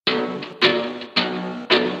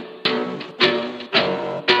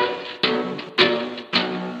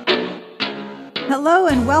Hello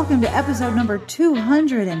and welcome to episode number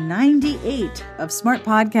 298 of Smart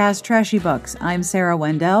Podcast Trashy Books. I'm Sarah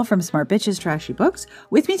Wendell from Smart Bitches Trashy Books.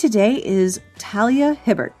 With me today is Talia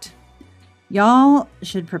Hibbert. Y'all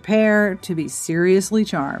should prepare to be seriously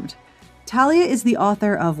charmed. Talia is the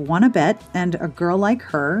author of Wanna Bet and A Girl Like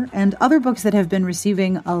Her and other books that have been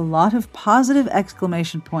receiving a lot of positive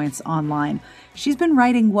exclamation points online. She's been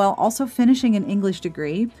writing while also finishing an English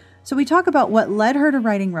degree, so we talk about what led her to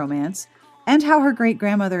writing romance and how her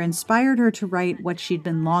great-grandmother inspired her to write what she'd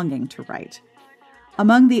been longing to write.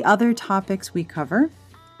 Among the other topics we cover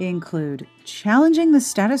include challenging the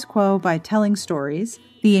status quo by telling stories,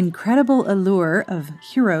 the incredible allure of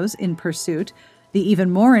heroes in pursuit, the even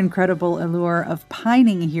more incredible allure of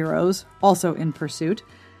pining heroes, also in pursuit,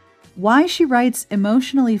 why she writes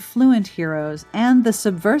emotionally fluent heroes, and the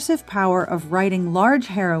subversive power of writing large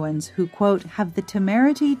heroines who, quote, have the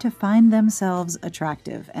temerity to find themselves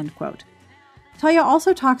attractive, end quote. Talia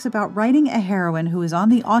also talks about writing a heroine who is on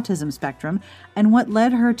the autism spectrum and what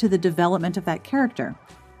led her to the development of that character.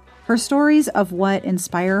 Her stories of what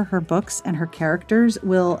inspire her books and her characters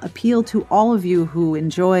will appeal to all of you who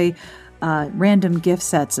enjoy random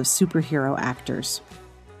gif-sets of superhero actors.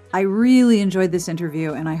 I really enjoyed this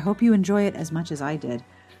interview, and I hope you enjoy it as much as I did.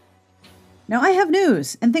 Now, I have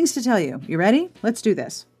news and things to tell you. You ready? Let's do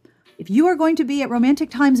this. If you are going to be at Romantic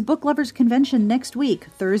Times Book Lovers Convention next week,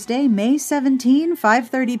 Thursday, May 17,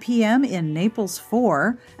 5:30 p.m. in Naples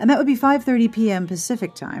 4, and that would be 5:30 p.m.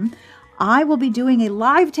 Pacific time, I will be doing a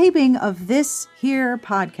live taping of this here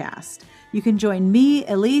podcast. You can join me,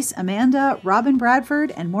 Elise, Amanda, Robin Bradford,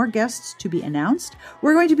 and more guests to be announced.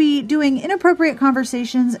 We're going to be doing inappropriate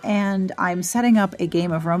conversations, and I'm setting up a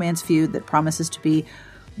game of Romance Feud that promises to be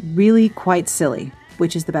really quite silly,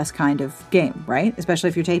 which is the best kind of game, right? Especially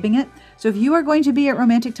if you're taping it. So if you are going to be at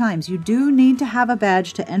Romantic Times, you do need to have a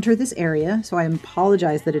badge to enter this area. So I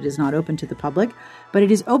apologize that it is not open to the public, but it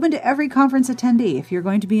is open to every conference attendee. If you're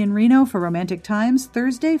going to be in Reno for Romantic Times,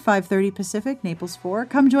 Thursday, 5:30 Pacific, Naples 4,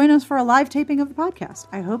 come join us for a live taping of the podcast.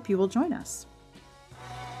 I hope you will join us.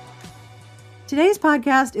 Today's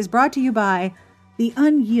podcast is brought to you by The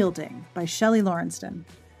Unyielding by Shelley Lawrenston.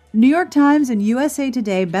 New York Times and USA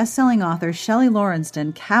Today bestselling author Shelley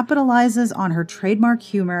Lawrenston capitalizes on her trademark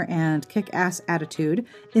humor and kick-ass attitude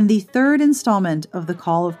in the third installment of the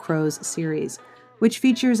Call of Crows series, which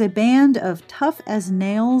features a band of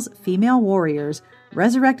tough-as-nails female warriors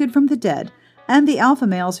resurrected from the dead and the alpha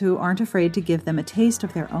males who aren't afraid to give them a taste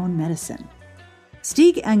of their own medicine.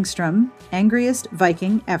 Stig Engstrom, angriest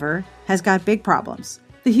Viking ever, has got big problems.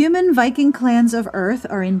 The human Viking clans of Earth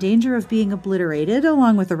are in danger of being obliterated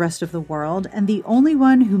along with the rest of the world, and the only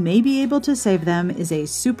one who may be able to save them is a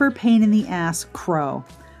super pain-in-the-ass crow.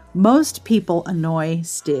 Most people annoy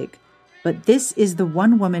Stig, but this is the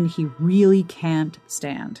one woman he really can't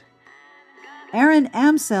stand. Erin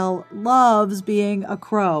Amsel loves being a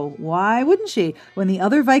crow. Why wouldn't she? When the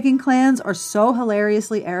other Viking clans are so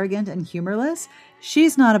hilariously arrogant and humorless,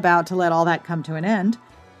 she's not about to let all that come to an end.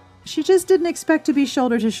 She just didn't expect to be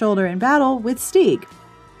shoulder to shoulder in battle with Stig.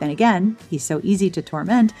 Then again, he's so easy to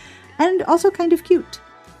torment, and also kind of cute.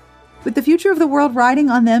 With the future of the world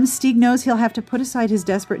riding on them, Stig knows he'll have to put aside his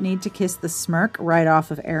desperate need to kiss the smirk right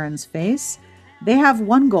off of Erin's face. They have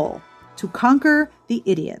one goal: to conquer the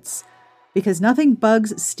idiots. Because nothing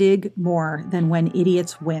bugs Stig more than when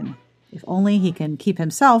idiots win. If only he can keep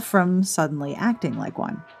himself from suddenly acting like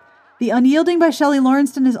one. The Unyielding by Shelley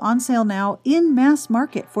Lawrenston is on sale now in mass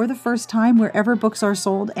market for the first time wherever books are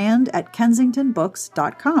sold and at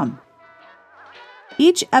kensingtonbooks.com.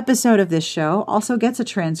 Each episode of this show also gets a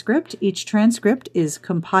transcript. Each transcript is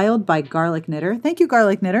compiled by Garlic Knitter. Thank you,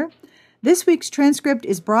 Garlic Knitter. This week's transcript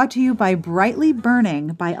is brought to you by Brightly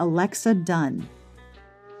Burning by Alexa Dunn.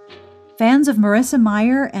 Fans of Marissa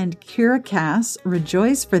Meyer and Kira Cass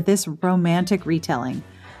rejoice for this romantic retelling.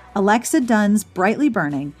 Alexa Dunn's Brightly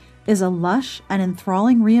Burning is a lush and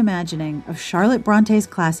enthralling reimagining of Charlotte Bronte's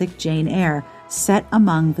classic Jane Eyre, set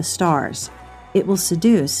among the stars. It will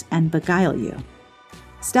seduce and beguile you.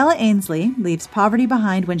 Stella Ainsley leaves poverty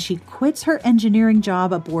behind when she quits her engineering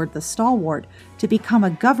job aboard the Stalwart to become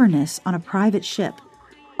a governess on a private ship.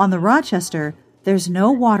 On the Rochester, there's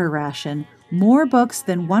no water ration, more books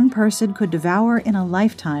than one person could devour in a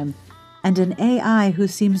lifetime, and an AI who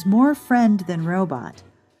seems more friend than robot.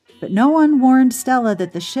 But no one warned Stella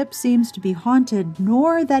that the ship seems to be haunted,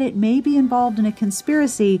 nor that it may be involved in a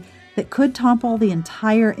conspiracy that could topple the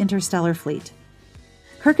entire interstellar fleet.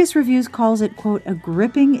 Kirkus Reviews calls it, quote, a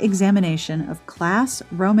gripping examination of class,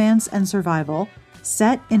 romance, and survival,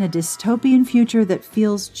 set in a dystopian future that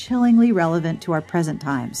feels chillingly relevant to our present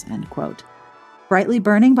times, end quote. Brightly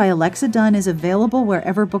Burning by Alexa Dunn is available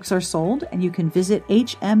wherever books are sold, and you can visit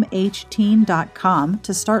hmhteen.com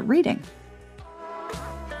to start reading.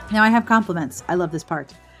 Now I have compliments. I love this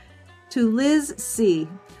part. To Liz C.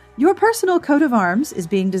 Your personal coat of arms is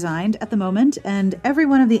being designed at the moment, and every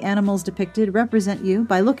one of the animals depicted represent you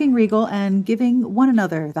by looking regal and giving one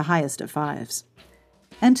another the highest of fives.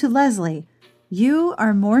 And to Leslie, you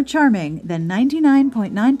are more charming than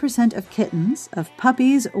 99.9% of kittens, of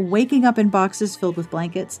puppies waking up in boxes filled with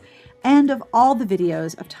blankets, and of all the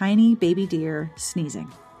videos of tiny baby deer sneezing.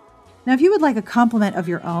 Now, if you would like a compliment of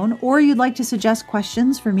your own, or you'd like to suggest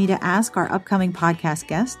questions for me to ask our upcoming podcast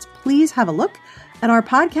guests, please have a look at our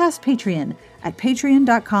podcast Patreon at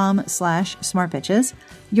patreon.com/smartbitches.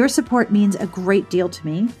 Your support means a great deal to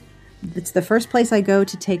me. It's the first place I go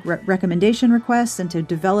to take recommendation requests and to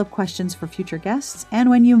develop questions for future guests. And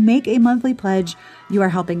when you make a monthly pledge, you are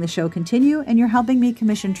helping the show continue, and you're helping me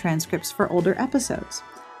commission transcripts for older episodes.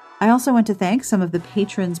 I also want to thank some of the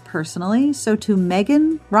patrons personally. So to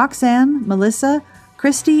Megan, Roxanne, Melissa,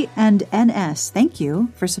 Christy, and NS, thank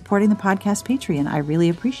you for supporting the podcast Patreon. I really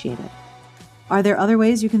appreciate it. Are there other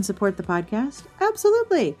ways you can support the podcast?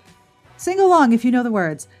 Absolutely. Sing along if you know the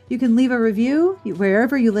words. You can leave a review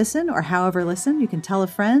wherever you listen or however listen. You can tell a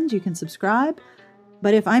friend. You can subscribe.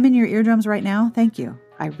 But if I'm in your eardrums right now, thank you.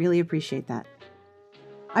 I really appreciate that.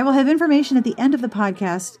 I will have information at the end of the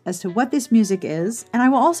podcast as to what this music is, and I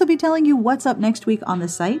will also be telling you what's up next week on the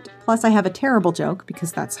site. Plus, I have a terrible joke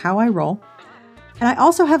because that's how I roll. And I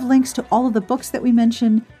also have links to all of the books that we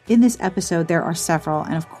mentioned in this episode. There are several,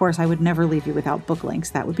 and of course, I would never leave you without book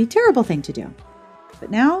links. That would be a terrible thing to do.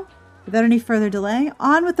 But now, without any further delay,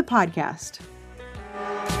 on with the podcast.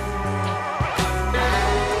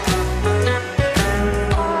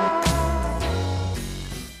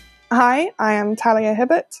 Hi, I am Talia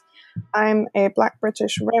Hibbert. I'm a Black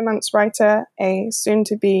British romance writer, a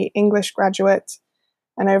soon-to-be English graduate,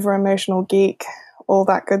 an over-emotional geek, all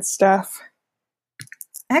that good stuff.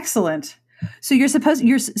 Excellent. So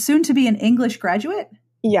you're soon to be an English graduate?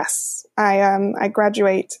 Yes, I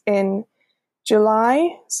graduate in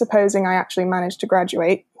July, supposing I actually manage to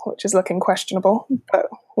graduate, which is looking questionable, but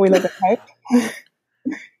we live in hope.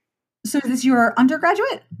 So is this your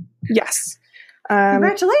undergraduate? Yes.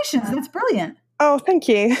 Congratulations. That's brilliant. Oh, thank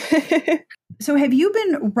you. So have you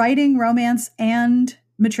been writing romance and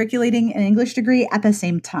matriculating an English degree at the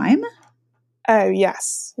same time? Oh,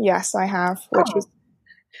 yes. Yes, I have, which was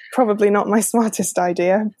probably not my smartest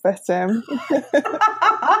idea, but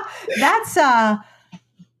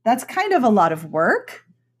that's kind of a lot of work.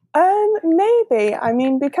 Maybe. I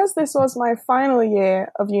mean, because this was my final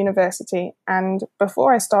year of university, and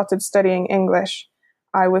before I started studying English,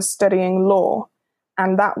 I was studying law,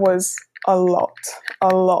 and that was a lot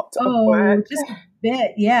of work. Just a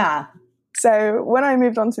bit, yeah. So when I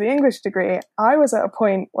moved on to the English degree, I was at a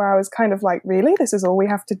point where I was kind of like, really? This is all we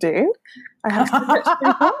have to do? I have to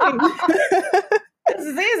This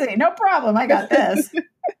is easy. No problem. I got this.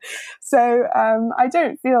 So I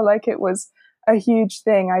don't feel like it was a huge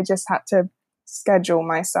thing. I just had to schedule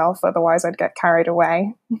myself. Otherwise, I'd get carried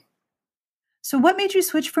away. So what made you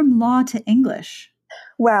switch from law to English?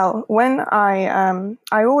 Well, when I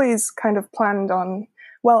always kind of planned on,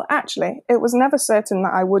 well, actually, it was never certain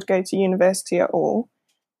that I would go to university at all.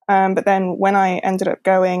 But then when I ended up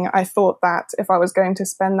going, I thought that if I was going to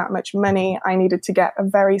spend that much money, I needed to get a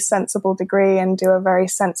very sensible degree and do a very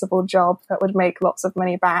sensible job that would make lots of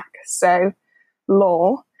money back. So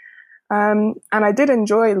law. And I did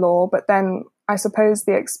enjoy law, but then I suppose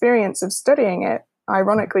the experience of studying it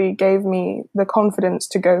ironically gave me the confidence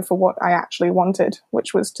to go for what I actually wanted,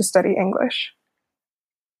 which was to study English.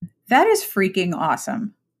 That is freaking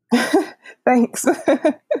awesome. Thanks.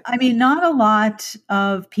 I mean, not a lot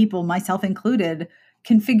of people, myself included,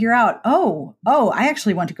 can figure out, I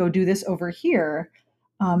actually want to go do this over here,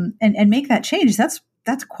 and make that change. That's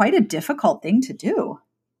quite a difficult thing to do.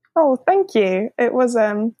 Oh, thank you. It was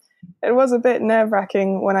a bit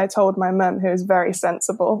nerve-wracking when I told my mum, who is very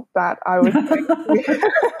sensible, that I was like,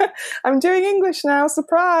 I'm doing English now,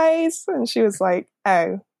 surprise. And she was like,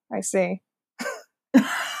 oh, I see.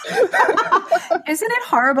 Isn't it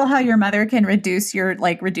horrible how your mother can reduce you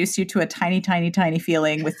to a tiny, tiny, tiny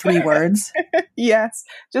feeling with 3 words? Yes,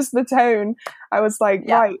 just the tone. I was like,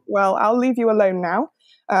 yeah. Right, well, I'll leave you alone now.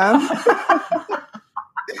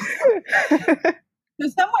 So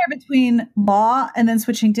somewhere between law and then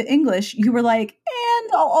switching to English, you were like, and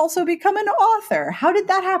I'll also become an author. How did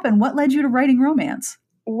that happen? What led you to writing romance?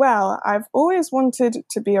 Well, I've always wanted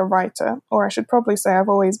to be a writer, or I should probably say I've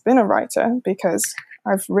always been a writer, because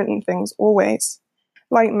I've written things always.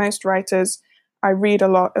 Like most writers, I read a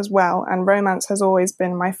lot as well, and romance has always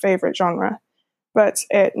been my favorite genre. But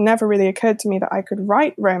it never really occurred to me that I could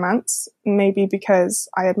write romance, maybe because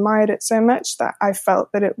I admired it so much that I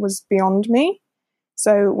felt that it was beyond me.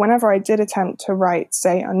 So whenever I did attempt to write,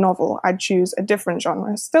 say, a novel, I'd choose a different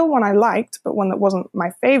genre, still one I liked, but one that wasn't my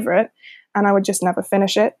favorite, and I would just never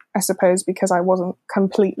finish it, I suppose, because I wasn't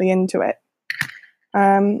completely into it.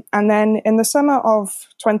 And then in the summer of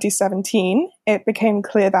 2017, it became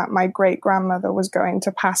clear that my great-grandmother was going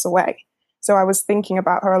to pass away. So I was thinking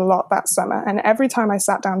about her a lot that summer, and every time I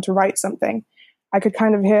sat down to write something, I could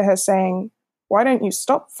kind of hear her saying, "Why don't you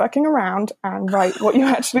stop fucking around and write what you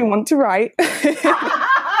actually want to write?"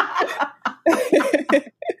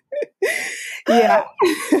 Yeah.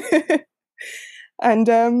 And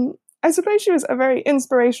I suppose she was a very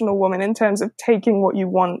inspirational woman in terms of taking what you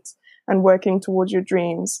want and working towards your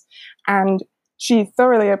dreams. And she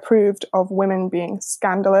thoroughly approved of women being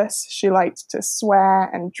scandalous. She liked to swear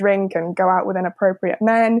and drink and go out with inappropriate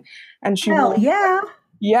men. And she Hell yeah.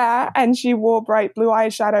 Yeah, and she wore bright blue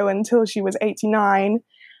eyeshadow until she was 89.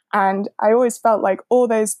 And I always felt like all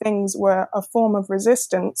those things were a form of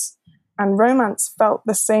resistance. And romance felt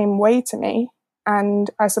the same way to me. And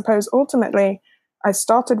I suppose ultimately, I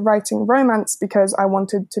started writing romance because I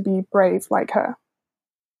wanted to be brave like her.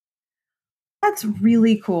 That's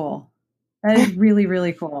really cool. That is really,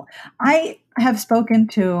 really cool. I have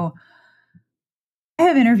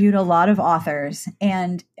interviewed a lot of authors,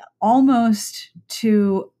 and almost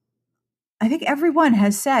I think everyone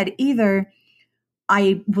has said either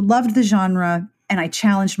I loved the genre and I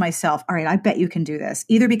challenged myself, all right, I bet you can do this,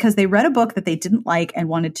 either because they read a book that they didn't like and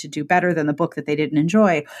wanted to do better than the book that they didn't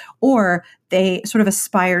enjoy, or they sort of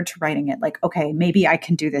aspired to writing it like, okay, maybe I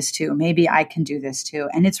can do this too. Maybe I can do this too.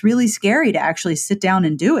 And it's really scary to actually sit down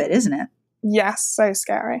and do it, isn't it? Yes, so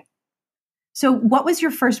scary. So what was your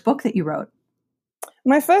first book that you wrote?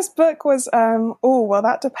 My first book was,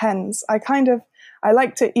 that depends. I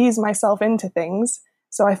like to ease myself into things.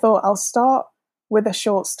 So I thought I'll start with a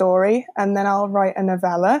short story, and then I'll write a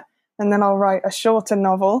novella, and then I'll write a shorter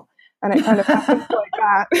novel. And it kind of happens like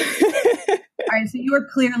that. All right, so you were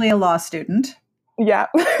clearly a law student. Yeah.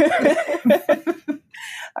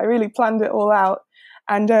 I really planned it all out.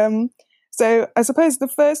 And so I suppose the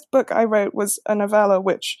first book I wrote was a novella,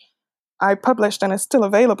 which I published and is still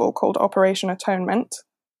available, called Operation Atonement.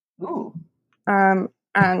 Ooh. And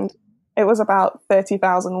it was about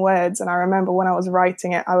 30,000 words. And I remember when I was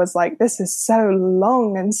writing it, I was like, this is so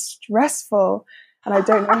long and stressful. And I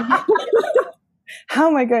don't know how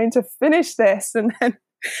am I going to finish this? And then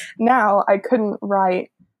now I couldn't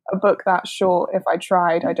write a book that short if I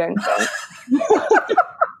tried, I don't think.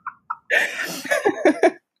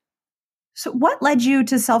 So what led you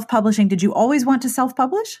to self-publishing? Did you always want to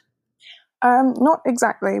self-publish? Not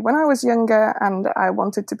exactly. When I was younger and I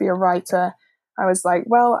wanted to be a writer, I was like,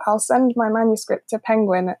 well, I'll send my manuscript to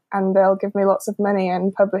Penguin and they'll give me lots of money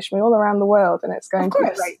and publish me all around the world, and it's going to be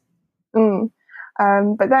great.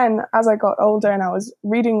 But then as I got older and I was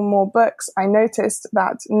reading more books, I noticed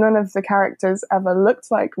that none of the characters ever looked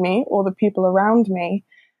like me or the people around me.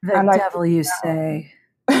 The devil, you say.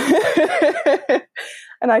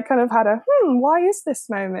 And I kind of had why is this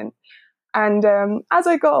moment? And as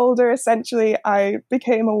I got older, essentially, I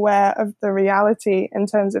became aware of the reality in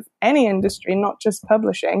terms of any industry, not just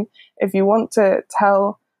publishing. If you want to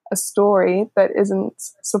tell a story that isn't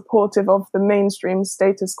supportive of the mainstream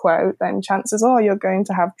status quo, then chances are you're going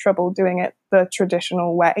to have trouble doing it the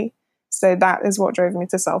traditional way. So that is what drove me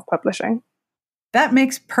to self-publishing. That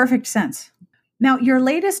makes perfect sense. Now, your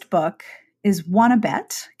latest book is Wanna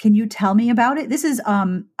Bet. Can you tell me about it? This is,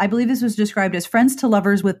 I believe this was described as friends to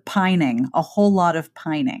lovers with pining, a whole lot of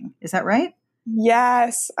pining. Is that right?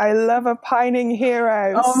 Yes, I love a pining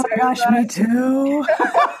hero. Oh my gosh, me too.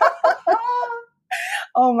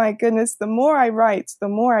 Oh my goodness, the more I write, the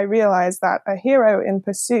more I realize that a hero in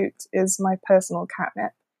pursuit is my personal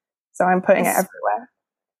catnip. So I'm putting it everywhere.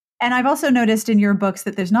 And I've also noticed in your books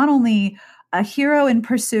that there's not only a hero in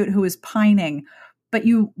pursuit who is pining, but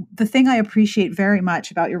the thing I appreciate very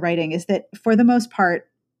much about your writing is that for the most part,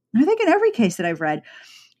 I think in every case that I've read,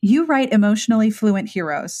 you write emotionally fluent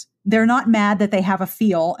heroes. They're not mad that they have a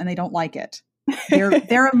feel and they don't like it.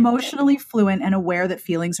 They're emotionally fluent and aware that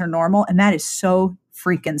feelings are normal. And that is so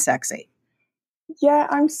freaking sexy. Yeah,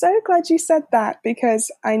 I'm so glad you said that, because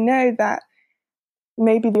I know that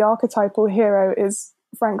maybe the archetypal hero is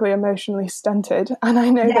frankly emotionally stunted. And I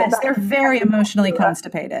know that they're very emotionally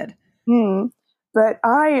constipated. But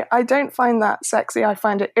I don't find that sexy. I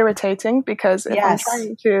find it irritating, because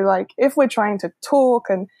if we're trying to talk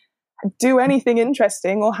and do anything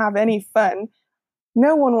interesting or have any fun,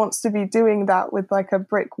 no one wants to be doing that with like a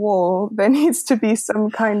brick wall. There needs to be some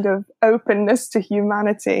kind of openness to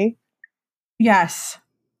humanity. Yes.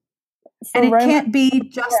 And it can't be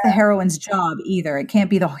just the heroine's job either. It can't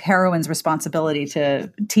be the heroine's responsibility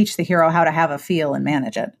to teach the hero how to have a feel and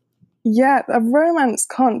manage it. Yeah, a romance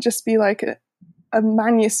can't just be like a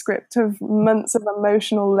manuscript of months of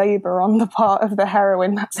emotional labor on the part of the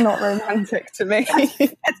heroine. That's not romantic to me.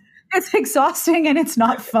 It's exhausting and it's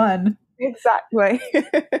not fun. Exactly.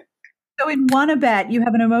 So in Wanna Bet, you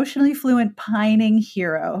have an emotionally fluent pining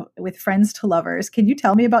hero with friends to lovers. Can you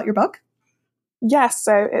tell me about your book? Yes,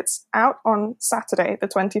 so it's out on Saturday, the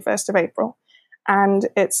 21st of April, and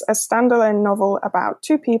it's a standalone novel about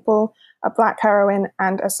two people, a Black heroine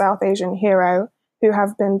and a South Asian hero, who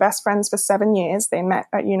have been best friends for 7 years. They met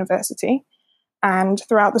at university. And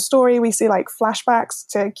throughout the story, we see like flashbacks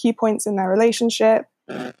to key points in their relationship.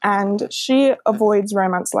 And she avoids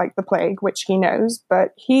romance like the plague, which he knows, but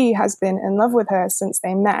he has been in love with her since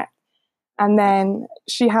they met. And then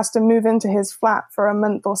she has to move into his flat for a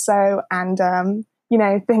month or so. And,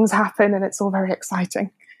 things happen and it's all very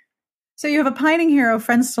exciting. So you have a pining hero,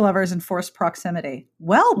 friends to lovers, and forced proximity.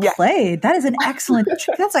 Well played. That is an excellent,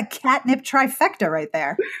 that's a catnip trifecta right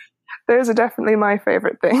there. Those are definitely my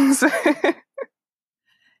favorite things.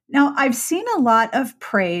 Now, I've seen a lot of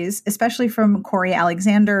praise, especially from Corey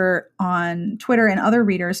Alexander on Twitter and other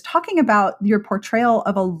readers, talking about your portrayal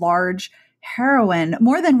of a large heroine.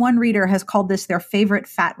 More than one reader has called this their favorite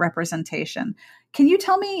fat representation. Can you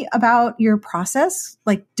tell me about your process,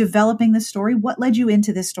 like developing the story? What led you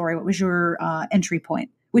into this story? What was your entry point?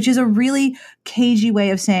 Which is a really cagey way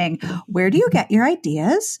of saying, where do you get your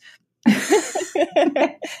ideas?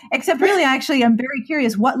 Except really, actually, I'm very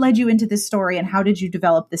curious, what led you into this story and how did you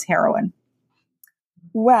develop this heroine?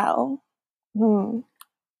 Well, in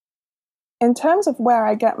terms of where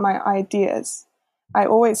I get my ideas, I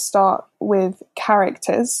always start with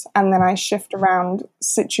characters and then I shift around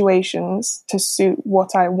situations to suit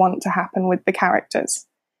what I want to happen with the characters.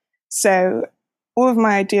 So all of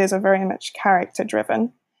my ideas are very much character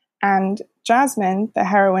driven. And Jasmine, the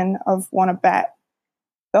heroine of Wanna Bet,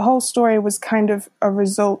 the whole story was kind of a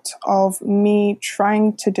result of me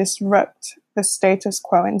trying to disrupt the status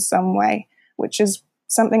quo in some way, which is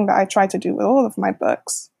something that I try to do with all of my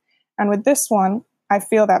books. And with this one, I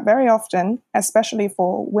feel that very often, especially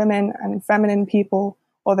for women and feminine people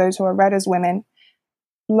or those who are read as women,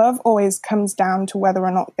 love always comes down to whether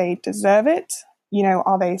or not they deserve it. You know,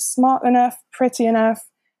 are they smart enough, pretty enough,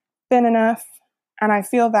 thin enough? And I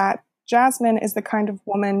feel that Jasmine is the kind of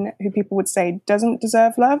woman who people would say doesn't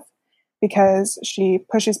deserve love because she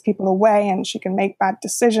pushes people away and she can make bad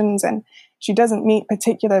decisions and she doesn't meet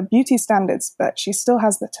particular beauty standards, but she still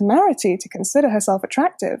has the temerity to consider herself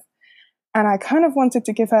attractive. And I kind of wanted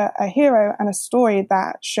to give her a hero and a story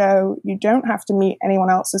that show you don't have to meet anyone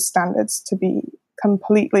else's standards to be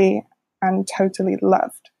completely and totally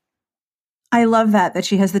loved. I love that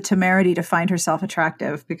she has the temerity to find herself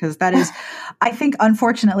attractive, because that is, I think,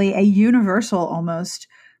 unfortunately, a universal almost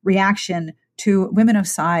reaction to women of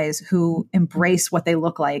size who embrace what they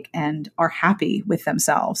look like and are happy with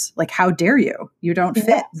themselves. Like, how dare you? You don't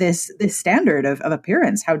fit this standard of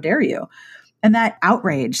appearance. How dare you? And that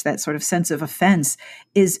outrage, that sort of sense of offense,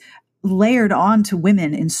 is layered on to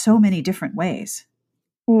women in so many different ways.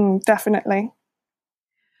 Definitely.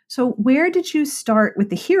 So where did you start with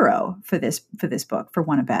the hero for this book, for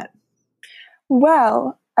Wanna Bet?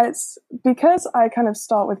 Well, it's because I kind of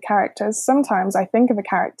start with characters. Sometimes I think of a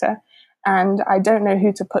character and I don't know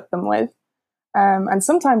who to put them with. And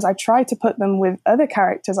sometimes I try to put them with other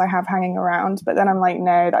characters I have hanging around, but then I'm like,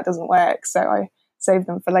 no, that doesn't work. So I save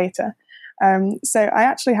them for later. So I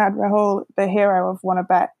actually had Rahul, the hero of Wanna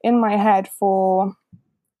Bet, in my head for,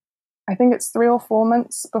 I think it's 3 or 4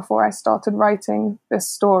 months before I started writing this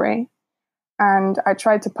story. And I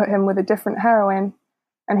tried to put him with a different heroine.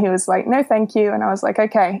 And he was like, no, thank you. And I was like,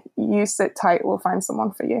 okay, you sit tight. We'll find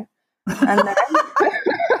someone for you. And then...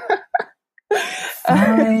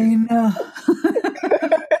 Fine.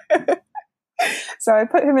 So I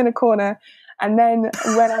put him in a corner. And then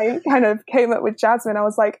when I kind of came up with Jasmine, I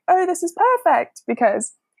was like, oh, this is perfect,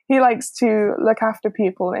 because he likes to look after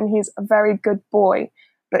people and he's a very good boy,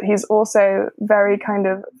 but he's also very kind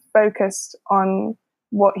of focused on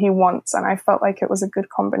what he wants. And I felt like it was a good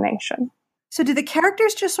combination. So do the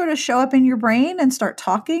characters just sort of show up in your brain and start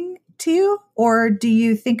talking to you? Or do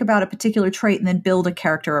you think about a particular trait and then build a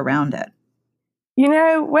character around it? You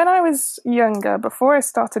know, when I was younger, before I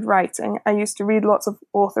started writing, I used to read lots of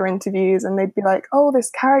author interviews and they'd be like, oh,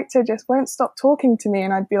 this character just won't stop talking to me.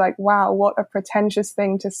 And I'd be like, wow, what a pretentious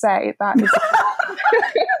thing to say. That is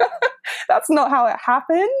That's not how it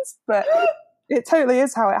happens, but it totally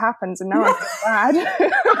is how it happens. And now I feel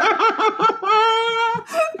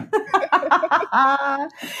bad.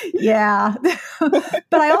 Yeah.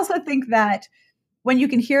 But I also think that when you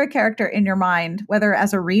can hear a character in your mind, whether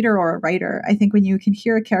as a reader or a writer, I think when you can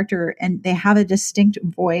hear a character and they have a distinct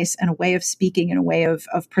voice and a way of speaking and a way of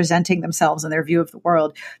presenting themselves and their view of the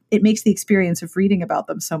world, it makes the experience of reading about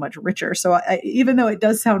them so much richer. So even though it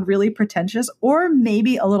does sound really pretentious or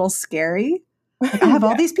maybe a little scary, like I have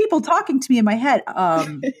all these people talking to me in my head. Are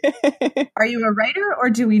you a writer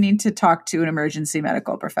or do we need to talk to an emergency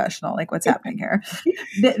medical professional? Like what's happening here?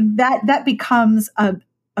 That becomes a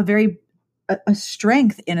very a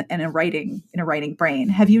strength in a writing brain.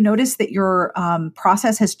 Have you noticed that your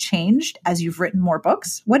process has changed as you've written more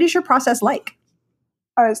books? What is your process like?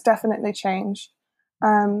 Oh, it's definitely changed.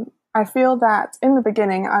 I feel that in the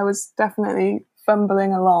beginning, I was definitely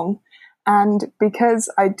fumbling along. And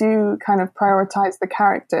because I do kind of prioritize the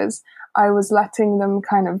characters, I was letting them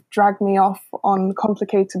kind of drag me off on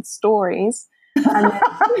complicated stories. And then,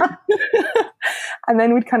 and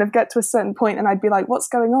then we'd kind of get to a certain point and I'd be like, what's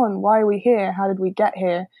going on? Why are we here? How did we get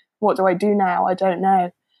here? What do I do now? I don't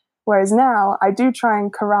know. Whereas now I do try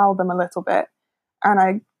and corral them a little bit. And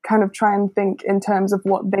I kind of try and think in terms of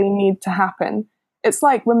what they need to happen. It's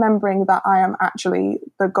like remembering that I am actually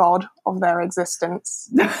the god of their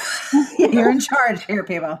existence. You're in charge here,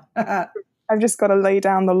 people. I've just got to lay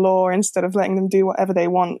down the law instead of letting them do whatever they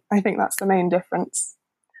want. I think that's the main difference.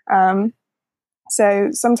 So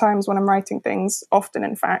sometimes when I'm writing things, often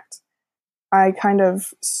in fact, I kind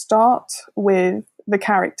of start with the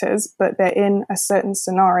characters, but they're in a certain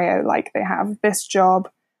scenario, like they have this job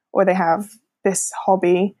or they have this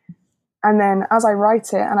hobby. And then as I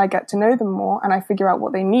write it and I get to know them more and I figure out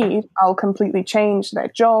what they need, I'll completely change their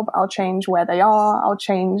job. I'll change where they are. I'll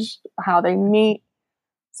change how they meet.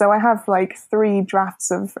 So I have like 3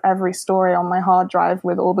 drafts of every story on my hard drive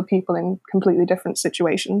with all the people in completely different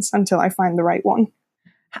situations until I find the right one.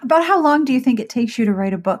 About how long do you think it takes you to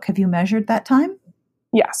write a book? Have you measured that time?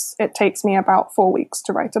 Yes, it takes me about 4 weeks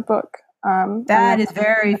to write a book. That is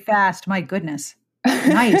very fast. My goodness.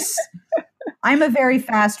 Nice. I'm a very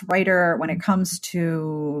fast writer when it comes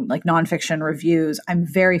to like nonfiction reviews. I'm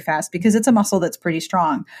very fast because it's a muscle that's pretty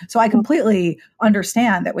strong. So I completely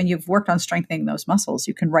understand that when you've worked on strengthening those muscles,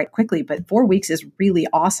 you can write quickly, but 4 weeks is really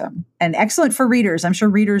awesome and excellent for readers. I'm sure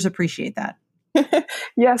readers appreciate that.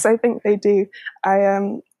 Yes, I think they do.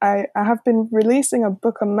 I have been releasing a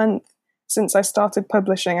book a month since I started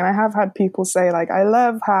publishing, and I have had people say like, I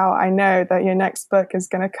love how I know that your next book is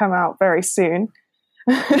going to come out very soon.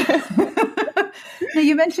 Now,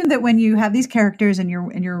 you mentioned that when you have these characters in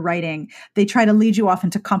your writing, they try to lead you off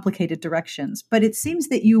into complicated directions. But it seems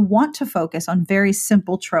that you want to focus on very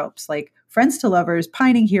simple tropes like friends to lovers,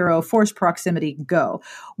 pining hero, forced proximity, go.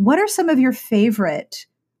 What are some of your favorite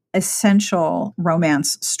essential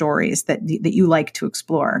romance stories that you like to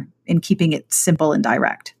explore in keeping it simple and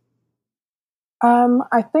direct?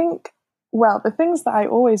 I think, well, the things that I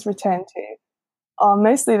always return to are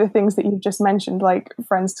mostly the things that you've just mentioned, like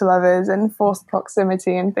friends to lovers and forced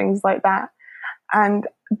proximity and things like that. And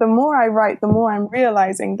the more I write, the more I'm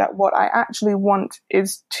realizing that what I actually want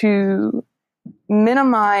is to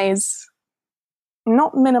not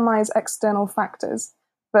minimize external factors,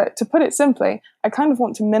 but to put it simply, I kind of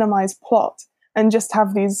want to minimize plot and just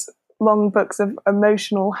have these long books of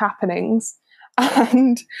emotional happenings.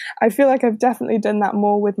 And I feel like I've definitely done that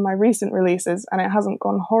more with my recent releases, and it hasn't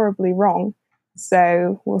gone horribly wrong.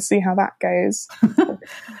 So we'll see how that goes.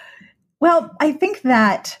 Well, I think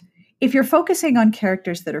that if you're focusing on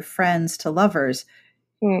characters that are friends to lovers,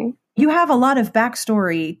 you have a lot of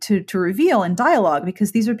backstory to reveal in dialogue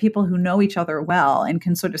because these are people who know each other well and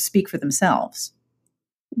can sort of speak for themselves.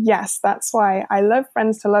 Yes, that's why I love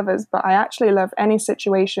friends to lovers, but I actually love any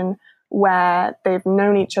situation where they've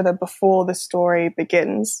known each other before the story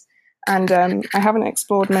begins. And I haven't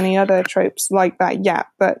explored many other tropes like that yet,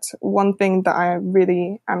 but one thing that I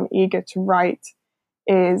really am eager to write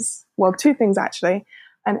is, well, 2 things actually.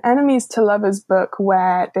 An enemies to lovers book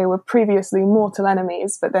where they were previously mortal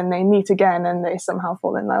enemies, but then they meet again and they somehow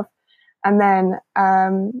fall in love. And then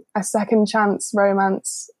a second chance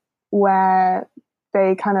romance where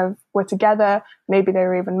they kind of were together, maybe they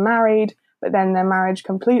were even married, but then their marriage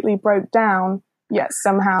completely broke down, yet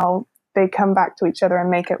somehow they come back to each other and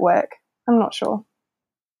make it work. I'm not sure.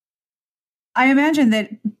 I imagine that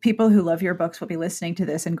people who love your books will be listening to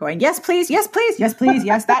this and going, yes, please, yes, please, yes, please,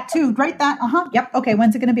 yes, that too, write that, yep, okay,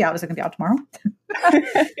 when's it going to be out? Is it going to be out tomorrow?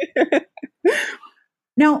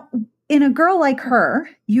 Now, in A Girl Like Her,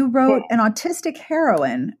 you wrote an autistic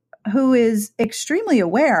heroine who is extremely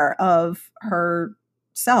aware of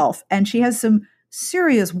herself, and she has some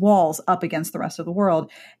serious walls up against the rest of the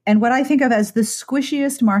world. And what I think of as the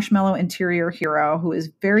squishiest marshmallow interior hero who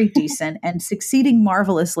is very decent and succeeding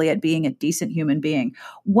marvelously at being a decent human being.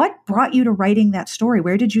 What brought you to writing that story?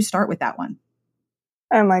 Where did you start with that one?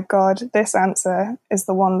 Oh my God, this answer is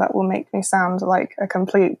the one that will make me sound like a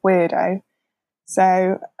complete weirdo.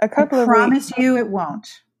 So I promise you it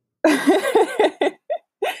won't.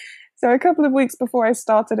 So a couple of weeks before I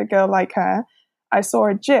started A Girl Like Her, I saw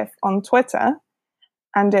a GIF on Twitter,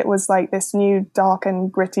 and it was like this new dark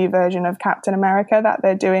and gritty version of Captain America that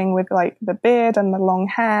they're doing with like the beard and the long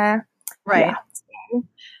hair. Right. Yeah. So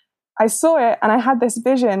I saw it and I had this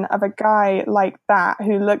vision of a guy like that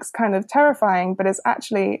who looks kind of terrifying, but is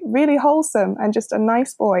actually really wholesome and just a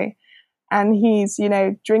nice boy. And he's, you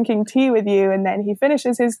know, drinking tea with you. And then he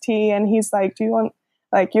finishes his tea and he's like, do you want,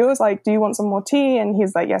 like, yours, like, do you want some more tea? And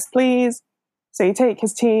he's like, yes, please. So you take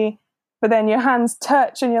his tea, but then your hands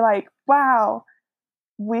touch and you're like, wow,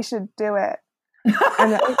 we should do it.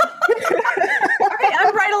 And all right,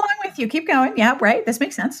 I'm right along with you. Keep going. Yeah, right. This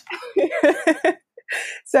makes sense.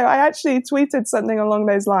 So I actually tweeted something along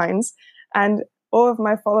those lines, and all of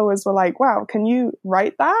my followers were like, wow, can you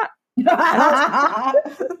write that?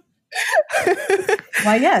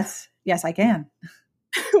 Why, yes. Yes, I can.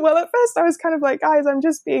 Well, at first I was kind of like, guys, I'm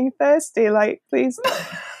just being thirsty. Like, please.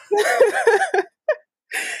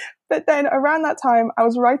 But then around that time, I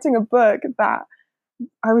was writing a book that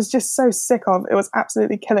I was just so sick of. It was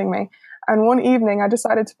absolutely killing me. And one evening I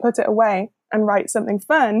decided to put it away and write something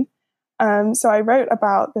fun. So I wrote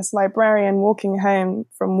about this librarian walking home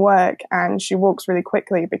from work, and she walks really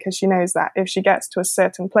quickly because she knows that if she gets to a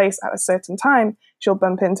certain place at a certain time, she'll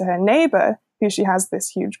bump into her neighbor, who she has this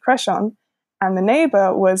huge crush on. And the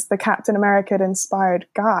neighbor was the Captain America inspired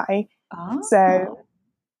guy. Oh. So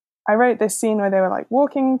I wrote this scene where they were like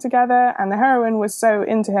walking together, and the heroine was so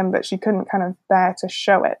into him, but she couldn't kind of bear to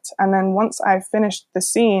show it. And then once I finished the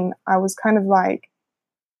scene, I was kind of like,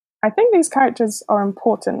 I think these characters are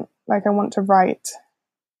important. Like, I want to write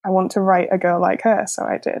A Girl Like Her. So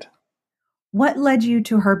I did. What led you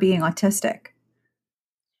to her being autistic?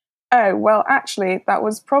 Oh, well, actually, that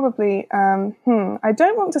was probably, I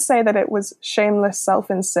don't want to say that it was shameless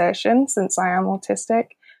self-insertion since I am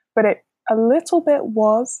autistic, but it a little bit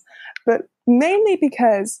was, but mainly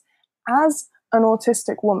because as an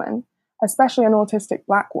autistic woman, especially an autistic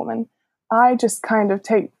Black woman, I just kind of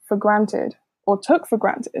took for granted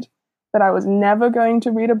that I was never going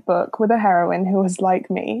to read a book with a heroine who was like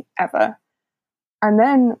me, ever. And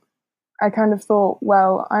then I kind of thought,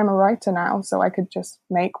 well, I'm a writer now, so I could just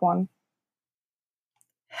make one.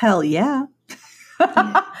 Hell yeah.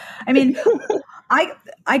 I mean,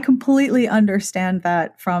 I completely understand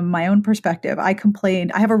that from my own perspective. I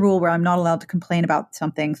have a rule where I'm not allowed to complain about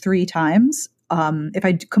something 3 times. If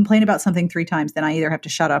I complain about something 3 times, then I either have to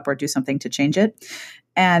shut up or do something to change it.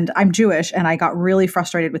 And I'm Jewish, and I got really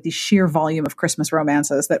frustrated with the sheer volume of Christmas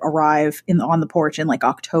romances that arrive on the porch in like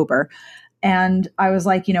October. And I was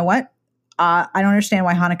like, you know what? I don't understand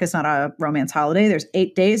why Hanukkah is not a romance holiday. There's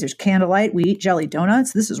 8 days. There's candlelight. We eat jelly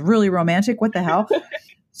donuts. This is really romantic. What the hell?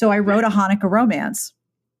 So I wrote a Hanukkah romance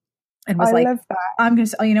and was love that. I'm going to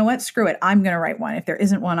say, oh, you know what? Screw it. I'm going to write one. If there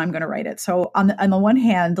isn't one, I'm going to write it. So on the one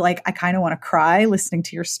hand, like, I kind of want to cry listening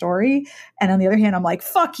to your story. And on the other hand, I'm like,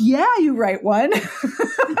 fuck yeah, you write one.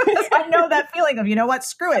 I know that feeling of, you know what?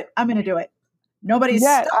 Screw it. I'm going to do it. Nobody's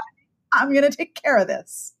stopping. I'm going to take care of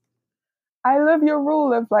this. I love your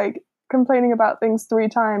rule of like complaining about things 3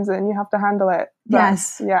 times and you have to handle it.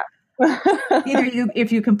 Yes. Yeah.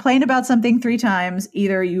 If you complain about something 3 times,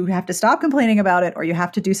 either you have to stop complaining about it or you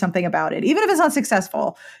have to do something about it. Even if it's not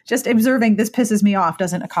successful, just observing this pisses me off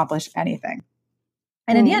doesn't accomplish anything.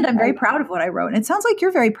 And in the end, I'm very proud of what I wrote. And it sounds like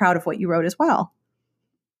you're very proud of what you wrote as well.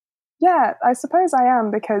 Yeah, I suppose I am,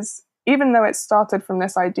 because even though it started from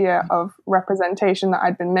this idea of representation that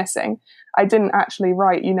I'd been missing, I didn't actually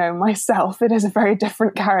write, myself. It is a very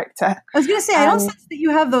different character. I was going to say, I don't sense that you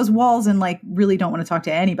have those walls and like really don't want to talk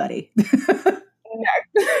to anybody. No.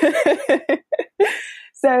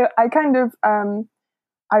 So I kind of,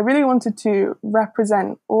 I really wanted to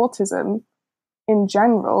represent autism in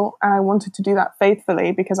general. And I wanted to do that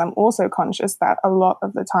faithfully, because I'm also conscious that a lot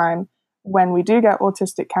of the time when we do get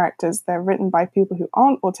autistic characters, they're written by people who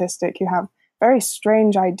aren't autistic, who have very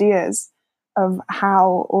strange ideas of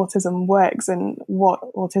how autism works and what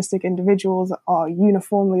autistic individuals are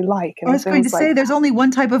uniformly like. And I was going to say, there's only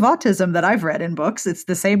one type of autism that I've read in books. It's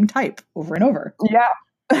the same type over and over. Yeah.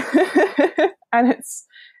 And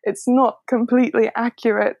it's not completely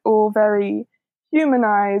accurate or very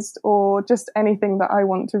humanized or just anything that I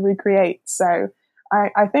want to recreate. So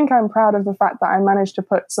I think I'm proud of the fact that I managed to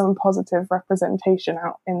put some positive representation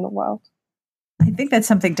out in the world. I think that's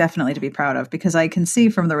something definitely to be proud of, because I can see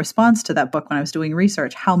from the response to that book when I was doing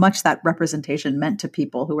research how much that representation meant to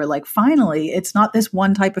people who were like, finally, it's not this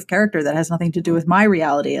one type of character that has nothing to do with my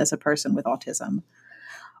reality as a person with autism.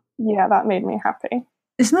 Yeah, that made me happy.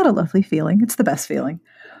 Isn't that a lovely feeling? It's the best feeling.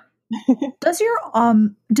 Does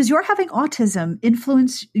your having autism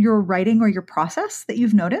influence your writing or your process that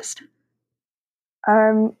you've noticed?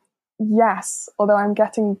 Yes, although I'm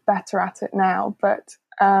getting better at it now, but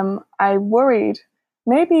I worried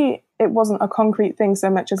maybe it wasn't a concrete thing so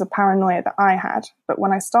much as a paranoia that I had. But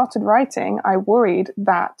when I started writing, I worried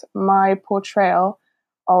that my portrayal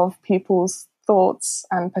of people's thoughts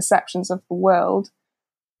and perceptions of the world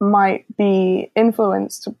might be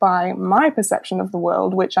influenced by my perception of the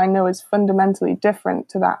world, which I know is fundamentally different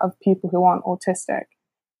to that of people who aren't autistic.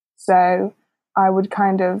 So I would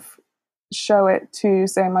kind of show it to,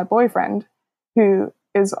 say, my boyfriend, who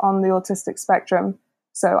is on the autistic spectrum.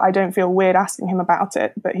 So I don't feel weird asking him about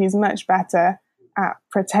it, but he's much better at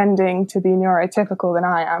pretending to be neurotypical than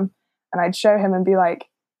I am. And I'd show him and be like,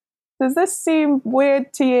 does this seem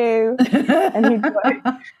weird to you? And he'd be like,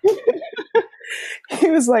 he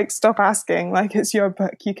was like, stop asking, like, it's your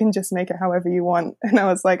book, you can just make it however you want. And I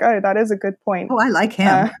was like, oh, that is a good point. Oh, I like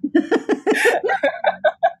him.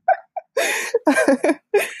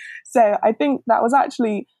 So I think that was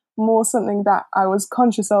actually more something that I was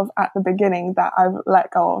conscious of at the beginning that I've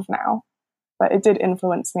let go of now, but it did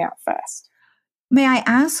influence me at first. May I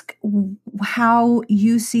ask how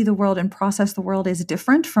you see the world and process the world is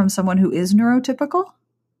different from someone who is neurotypical?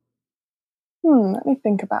 Let me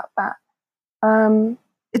think about that.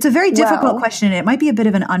 It's a very difficult question. It might be a bit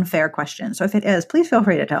of an unfair question. So if it is, please feel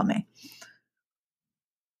free to tell me.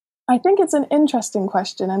 I think it's an interesting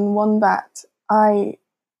question, and one that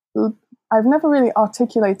I've never really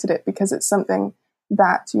articulated it because it's something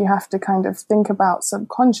that you have to kind of think about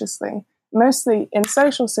subconsciously. Mostly in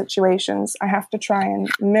social situations, I have to try and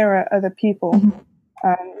mirror other people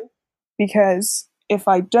because if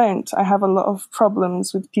I don't, I have a lot of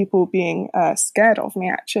problems with people being scared of me,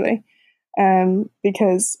 actually,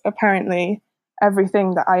 because apparently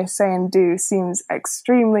everything that I say and do seems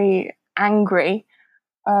extremely angry.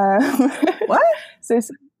 What? So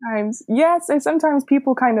sometimes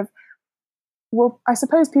people kind of, well, I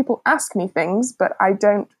suppose people ask me things, but I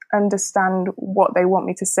don't understand what they want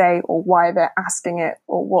me to say or why they're asking it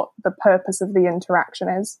or what the purpose of the interaction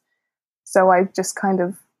is. So I just kind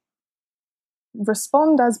of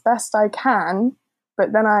respond as best I can,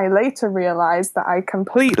 but then I later realized that I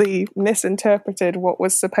completely misinterpreted what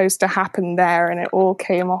was supposed to happen there, and it all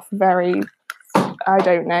came off very, I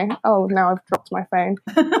don't know. Oh, now I've dropped my phone.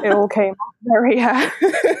 It all came off very,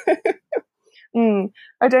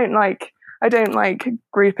 I don't like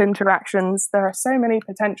group interactions. There are so many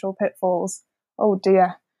potential pitfalls. Oh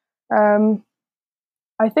dear.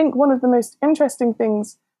 I think one of the most interesting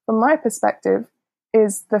things from my perspective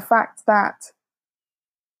is the fact that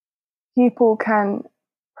people can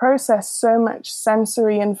process so much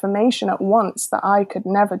sensory information at once that I could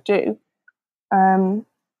never do.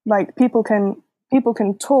 Like people can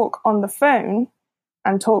talk on the phone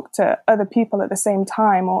and talk to other people at the same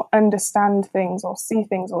time, or understand things or see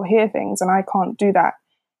things or hear things, and I can't do that.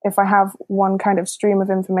 If I have one kind of stream of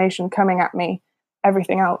information coming at me,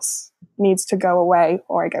 everything else needs to go away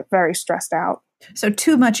or I get very stressed out. So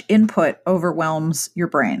too much input overwhelms your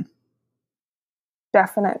brain.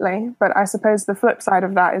 Definitely. But I suppose the flip side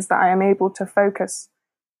of that is that I am able to focus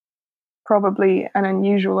probably an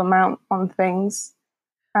unusual amount on things,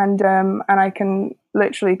 and I can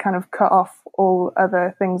literally kind of cut off all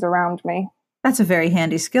other things around me. That's a very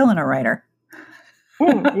handy skill in a writer.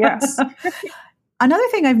 Yes. Another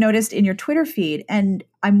thing I've noticed in your Twitter feed, and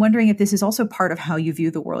I'm wondering if this is also part of how you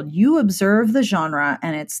view the world, you observe the genre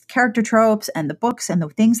and its character tropes and the books and the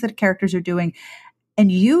things that characters are doing,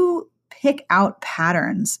 and you pick out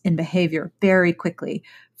patterns in behavior very quickly.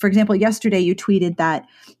 For example, yesterday you tweeted that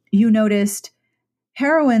you noticed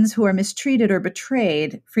heroines who are mistreated or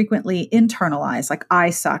betrayed frequently internalize, like, I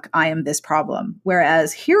suck, I am this problem.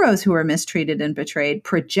 Whereas heroes who are mistreated and betrayed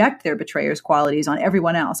project their betrayer's qualities on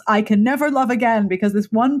everyone else. I can never love again because this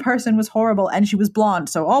one person was horrible and she was blonde,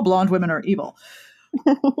 so all blonde women are evil.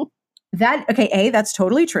 That's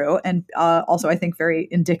totally true. And also, I think very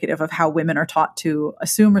indicative of how women are taught to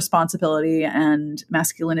assume responsibility and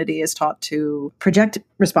masculinity is taught to project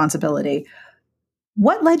responsibility.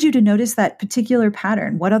 What led you to notice that particular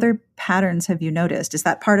pattern? What other patterns have you noticed? Is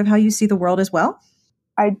that part of how you see the world as well?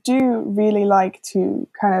 I do really like to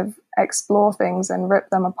kind of explore things and rip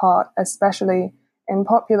them apart, especially in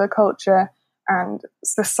popular culture and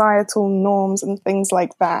societal norms and things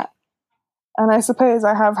like that. And I suppose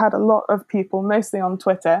I have had a lot of people, mostly on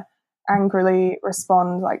Twitter, angrily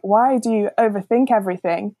respond like, why do you overthink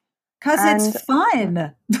everything? Because it's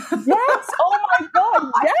fun. Yes. Oh my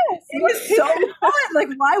God. Yes. It's so fun. Like,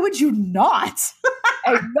 why would you not?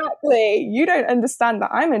 Exactly. You don't understand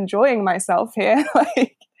that I'm enjoying myself here.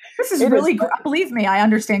 Like, this is really great. Believe me, I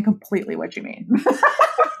understand completely what you mean.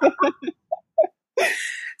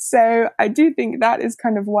 So I do think that is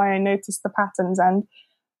kind of why I noticed the patterns. And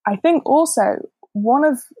I think also one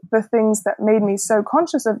of the things that made me so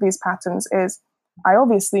conscious of these patterns is I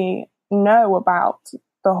obviously know about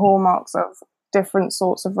the hallmarks of different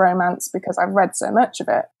sorts of romance because I've read so much of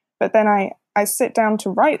it. But then I sit down to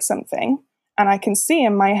write something and I can see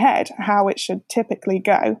in my head how it should typically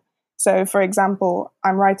go. So, for example,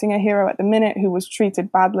 I'm writing a hero at the minute who was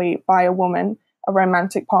treated badly by a woman, a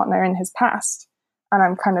romantic partner in his past. And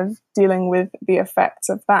I'm kind of dealing with the effects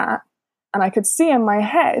of that. And I could see in my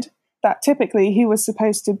head that typically he was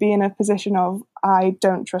supposed to be in a position of, I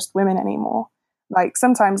don't trust women anymore. Like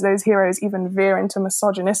sometimes those heroes even veer into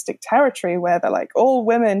misogynistic territory where they're like, all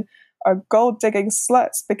women are gold digging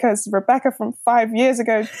sluts because Rebecca from 5 years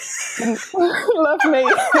ago didn't love me.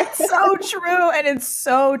 It's so true. And it's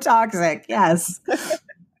so toxic. Yes.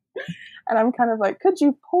 And I'm kind of like, could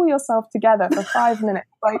you pull yourself together for 5 minutes?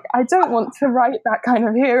 Like, I don't want to write that kind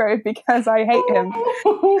of hero because I hate him.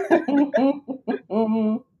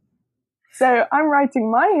 So I'm writing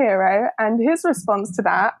my hero, and his response to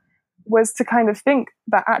that was to kind of think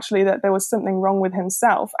that actually that there was something wrong with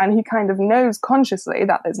himself. And he kind of knows consciously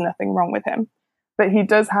that there's nothing wrong with him, but he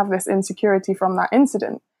does have this insecurity from that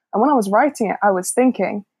incident. And when I was writing it, I was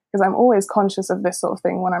thinking, because I'm always conscious of this sort of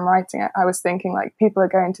thing when I'm writing it, I was thinking like, people are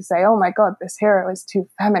going to say, oh my God, this hero is too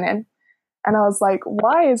feminine. And I was like,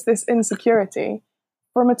 why is this insecurity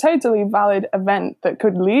from a totally valid event that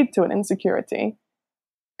could lead to an insecurity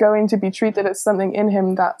going to be treated as something in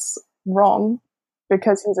him that's wrong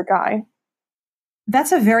because he's a guy?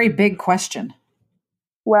 That's a very big question.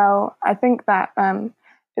 Well, I think that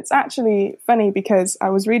it's actually funny because I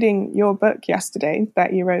was reading your book yesterday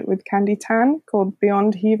that you wrote with Candy Tan called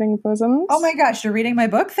Beyond Heaving Bosoms. Oh my gosh, you're reading my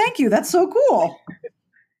book? Thank you. That's so cool.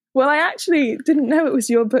 Well, I actually didn't know it was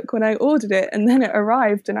your book when I ordered it, and then it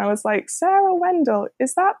arrived, and I was like, Sarah Wendell,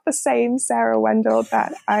 is that the same Sarah Wendell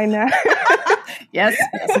that I know? Yes,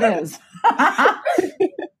 it is.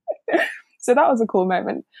 So that was a cool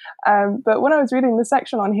moment. But when I was reading the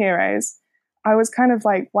section on heroes, I was kind of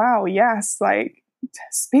like, wow, yes, like,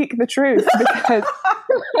 speak the truth, because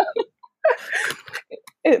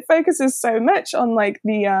it focuses so much on like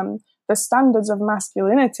the standards of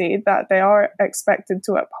masculinity that they are expected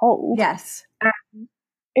to uphold. Yes. And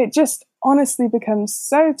it just honestly becomes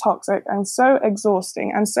so toxic and so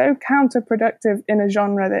exhausting and so counterproductive in a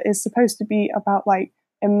genre that is supposed to be about like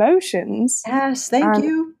emotions. Yes, thank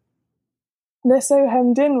you. They're so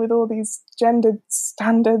hemmed in with all these gendered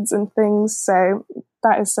standards and things. So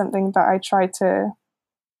that is something that I try to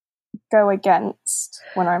go against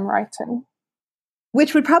when I'm writing.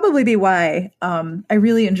 Which would probably be why I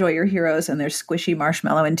really enjoy your heroes and their squishy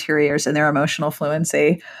marshmallow interiors and their emotional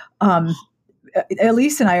fluency.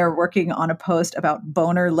 Elise and I are working on a post about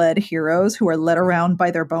boner-led heroes who are led around by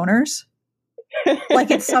their boners. Like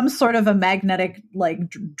it's some sort of a magnetic like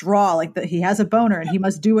draw, like that he has a boner and he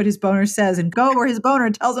must do what his boner says and go where his boner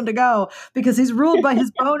tells him to go because he's ruled by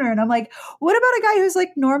his boner. And I'm like, what about a guy who's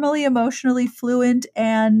like normally emotionally fluent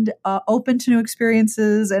and open to new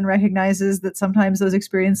experiences and recognizes that sometimes those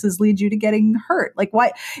experiences lead you to getting hurt? Like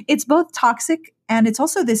why? It's both toxic and it's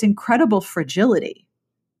also this incredible fragility.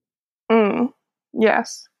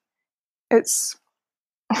 Yes. It's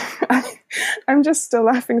I'm just still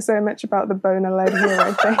laughing so much about the boner-led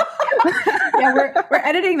hero thing. Yeah, we're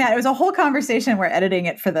editing that. It was a whole conversation. We're editing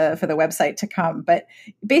it for the website to come. But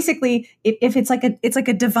basically, if it's like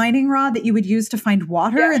a divining rod that you would use to find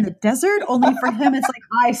water in the desert, only for him, it's like,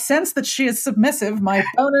 I sense that she is submissive. My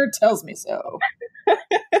boner tells me so.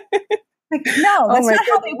 Like, no, that's not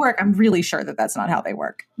how they work. I'm really sure that that's not how they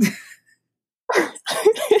work.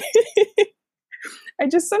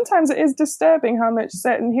 Sometimes it is disturbing how much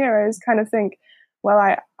certain heroes kind of think, well,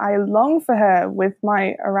 I long for her with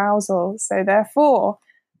my arousal, so therefore,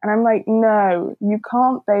 and I'm like, no, you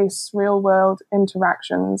can't base real world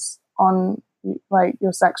interactions on like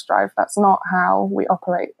your sex drive. That's not how we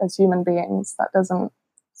operate as human beings. It's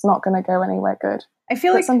not going to go anywhere good. I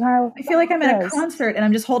feel like I'm at a concert and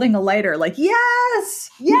I'm just holding a lighter, like, yes.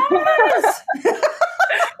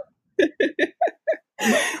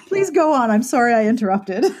 Please go on. I'm sorry I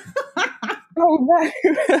interrupted. Oh, no.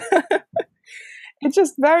 It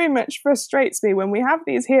just very much frustrates me when we have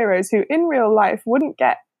these heroes who in real life wouldn't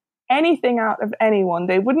get anything out of anyone.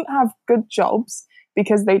 They wouldn't have good jobs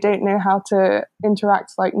because they don't know how to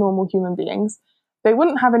interact like normal human beings. They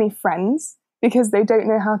wouldn't have any friends because they don't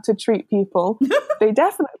know how to treat people. They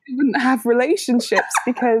definitely wouldn't have relationships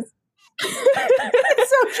because It's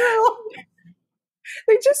so true.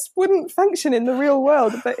 they just wouldn't function in the real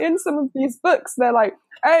world. But in some of these books, they're like,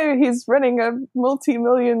 oh, he's running a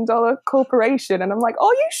multi-million-dollar corporation. And I'm like,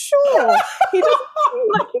 are you sure? He doesn't seem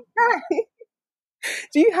like he can.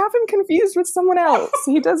 Do you have him confused with someone else?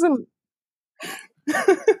 He doesn't.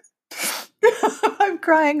 I'm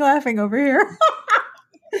crying laughing over here.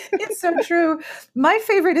 It's so true. My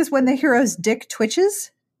favorite is when the hero's dick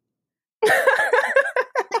twitches.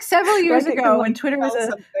 Like several years ago, when Twitter was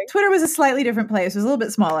a slightly different place, it was a little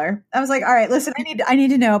bit smaller. I was like, all right, listen, I need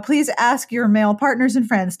to know. Please ask your male partners and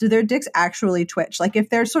friends, do their dicks actually twitch? Like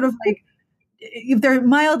if they're sort of like, if they're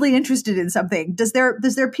mildly interested in something, does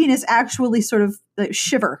their penis actually sort of like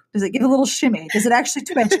shiver? Does it give a little shimmy? Does it actually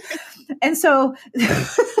twitch? And so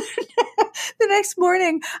the next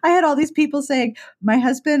morning, I had all these people saying, my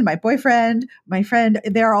husband, my boyfriend, my friend,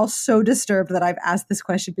 they're all so disturbed that I've asked this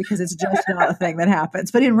question because it's just not a thing that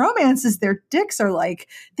happens. But in romances, their dicks are like,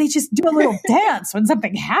 they just do a little dance when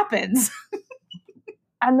something happens.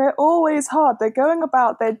 And they're always hard. They're going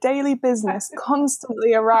about their daily business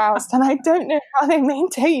constantly aroused. And I don't know how they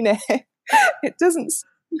maintain it. It doesn't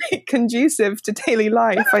seem conducive to daily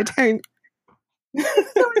life. I don't.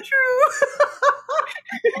 It's so true.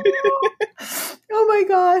 Oh my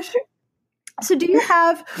gosh. So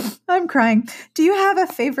I'm crying. Do you have a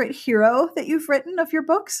favorite hero that you've written of your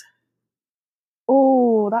books?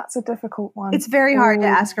 Oh, that's a difficult one. It's very hard to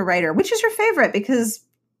ask a writer. Which is your favorite? Because,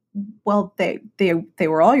 well, they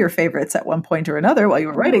were all your favorites at one point or another while you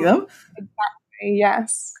were writing them. Exactly,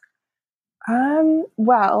 yes.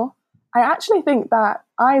 Well, I actually think that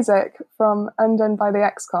Isaac from Undone by the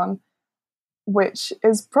Ex-Con, which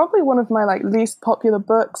is probably one of my like least popular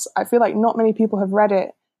books. I feel like not many people have read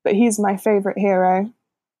it, but he's my favorite hero.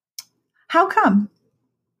 How come?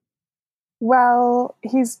 Well,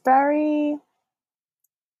 he's very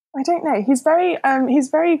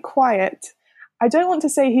quiet. I don't want to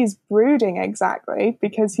say he's brooding exactly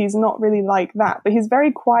because he's not really like that, but he's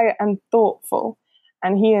very quiet and thoughtful,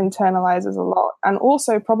 and he internalizes a lot. And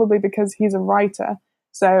also probably because he's a writer,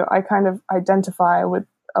 so I kind of identify with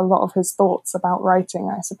a lot of his thoughts about writing,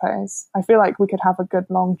 I suppose. I feel like we could have a good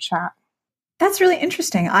long chat. That's really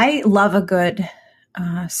interesting. I love a good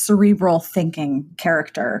cerebral thinking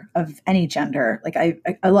character of any gender. Like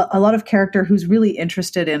a lot of character who's really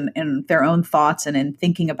interested in their own thoughts and in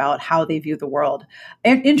thinking about how they view the world.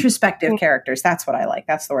 Introspective characters. That's what I like.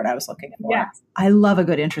 That's the word I was looking for. Yes. I love a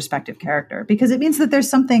good introspective character because it means that there's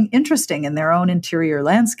something interesting in their own interior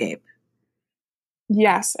landscape.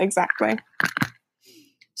 Yes, exactly.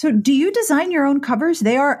 So do you design your own covers?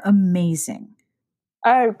 They are amazing.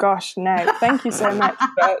 Oh gosh, no. Thank you so much.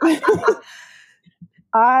 But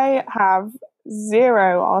I have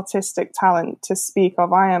zero artistic talent to speak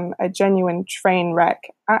of. I am a genuine train wreck.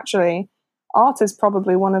 Actually, art is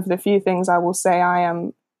probably one of the few things I will say I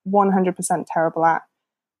am 100% terrible at.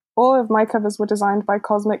 All of my covers were designed by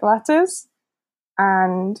Cosmic Letters,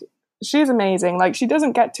 and she's amazing. Like, she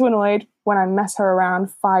doesn't get too annoyed when I mess her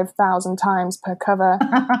around 5,000 times per cover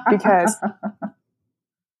because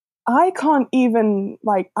I can't even,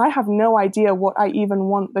 like, I have no idea what I even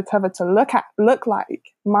want the cover to look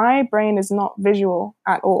like. My brain is not visual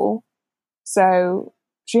at all. So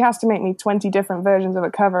she has to make me 20 different versions of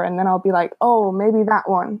a cover, and then I'll be like, oh, maybe that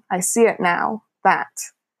one. I see it now. That.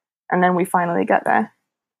 And then we finally get there.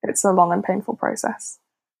 It's a long and painful process.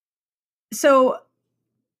 So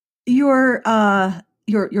your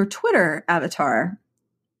Twitter avatar,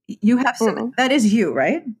 you have some, that is you,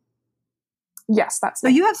 right? Yes, that's so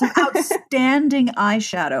me. You have some outstanding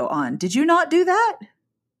eyeshadow on. Did you not do that?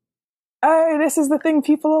 Oh, this is the thing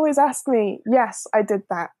people always ask me. Yes, I did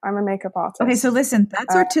that. I'm a makeup artist. Okay, so listen,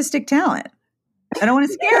 that's artistic talent. I don't want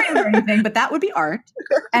to scare you or anything, but that would be art.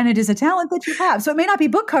 And it is a talent that you have. So it may not be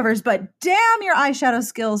book covers, but damn, your eyeshadow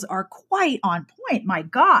skills are quite on point. My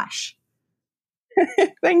gosh.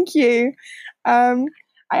 Thank you. I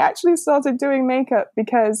actually started doing makeup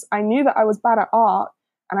because I knew that I was bad at art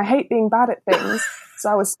and I hate being bad at things. So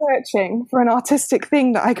I was searching for an artistic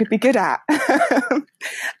thing that I could be good at.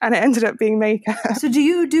 And it ended up being makeup. So do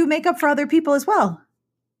you do makeup for other people as well?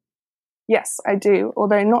 Yes, I do.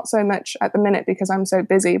 Although not so much at the minute because I'm so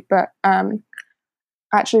busy. But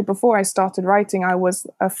actually, before I started writing, I was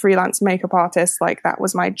a freelance makeup artist. Like, that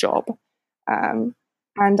was my job.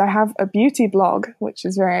 And I have a beauty blog, which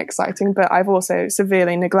is very exciting, but I've also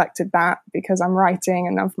severely neglected that because I'm writing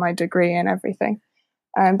and of my degree and everything.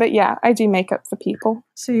 But yeah, I do makeup for people.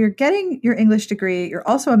 So you're getting your English degree, you're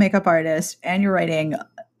also a makeup artist, and you're writing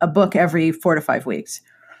a book every 4 to 5 weeks.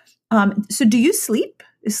 So do you sleep?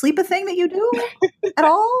 Is sleep a thing that you do at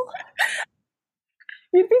all?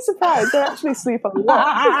 You'd be surprised. I actually sleep a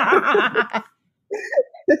lot.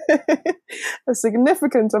 A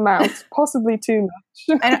significant amount, possibly too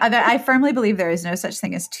much. And I firmly believe there is no such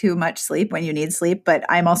thing as too much sleep when you need sleep, but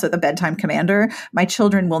I'm also the bedtime commander. My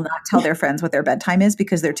children will not tell their friends what their bedtime is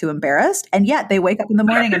because they're too embarrassed. And yet they wake up in the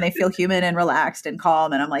morning and they feel human and relaxed and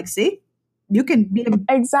calm. And I'm like, see, you can be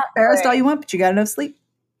embarrassed all you want, but you got enough sleep.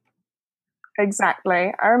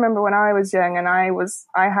 Exactly. I remember when I was young and I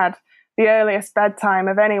had the earliest bedtime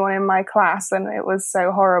of anyone in my class, and it was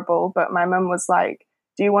so horrible. But my mum was like,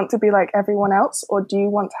 do you want to be like everyone else, or do you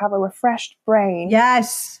want to have a refreshed brain?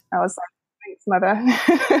 Yes. I was like, thanks, mother.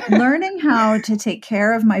 Learning how to take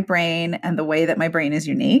care of my brain and the way that my brain is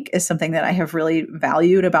unique is something that I have really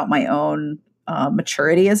valued about my own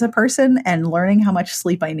maturity as a person, and learning how much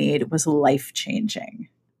sleep I need was life-changing.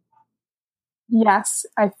 Yes,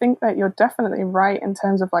 I think that you're definitely right in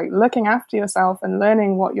terms of like looking after yourself and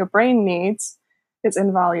learning what your brain needs. It's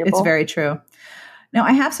invaluable. It's very true. Now,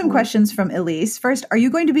 I have some questions from Elise. First, are you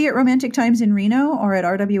going to be at Romantic Times in Reno or at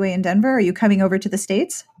RWA in Denver? Are you coming over to the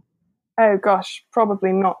States? Oh gosh,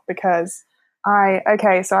 probably not, because so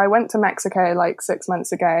I went to Mexico like 6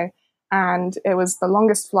 months ago, and it was the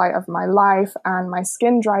longest flight of my life, and my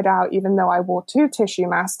skin dried out even though I wore 2 tissue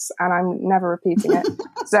masks, and I'm never repeating it.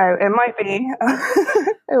 So it might be,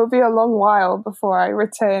 it will be a long while before I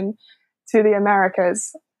return to the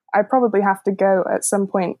Americas. I probably have to go at some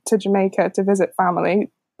point to Jamaica to visit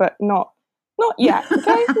family, but not yet.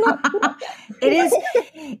 Okay, not yet.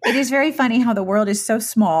 It is very funny how the world is so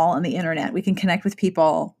small on the internet. We can connect with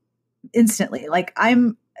people instantly. Like,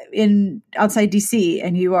 I'm outside DC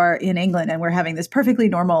and you are in England, and we're having this perfectly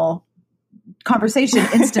normal conversation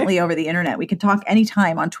instantly over the internet. We can talk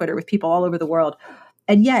anytime on Twitter with people all over the world.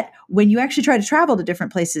 And yet, when you actually try to travel to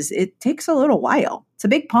different places, it takes a little while. It's a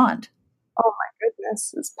big pond. Oh my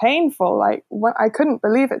goodness, it's painful. Like, I couldn't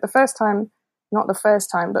believe it the first time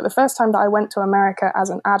that I went to America as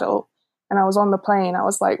an adult and I was on the plane. I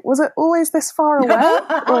was like, was it always this far away,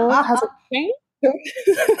 or has it changed?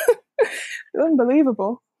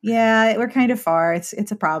 Unbelievable. Yeah, we're kind of far. It's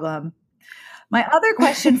a problem. My other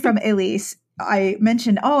question from Elise, I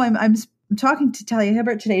mentioned, I'm talking to Talia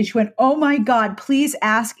Hibbert today. She went, oh my God, please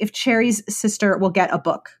ask if Cherry's sister will get a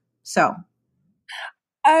book. So.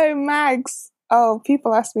 Oh, Mags. Oh,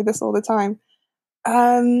 people ask me this all the time.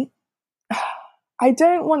 I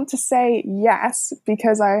don't want to say yes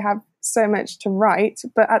because I have so much to write,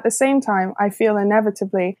 but at the same time, I feel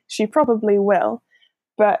inevitably she probably will,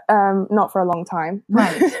 but not for a long time.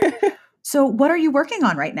 Right. So what are you working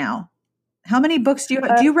on right now? How many books do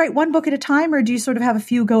you write one book at a time, or do you sort of have a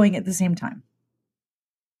few going at the same time?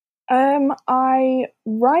 I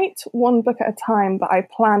write one book at a time, but I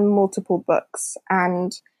plan multiple books,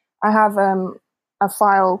 and I have a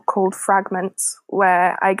file called Fragments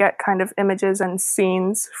where I get kind of images and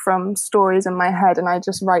scenes from stories in my head, and I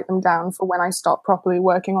just write them down for when I start properly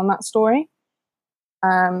working on that story.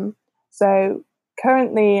 So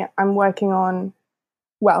currently I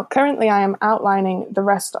am outlining the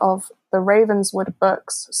rest of the Ravenswood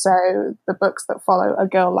books, so the books that follow a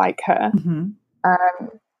girl like her. Mm-hmm.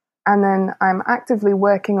 And then I'm actively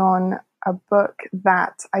working on a book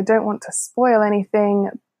that I don't want to spoil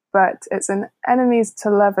anything, but it's an enemies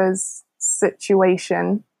to lovers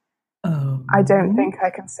situation. Oh. I don't think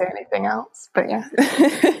I can say anything else, but yeah.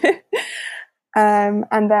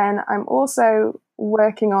 And then I'm also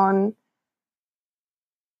working on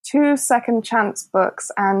 2 second chance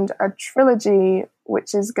books and a trilogy,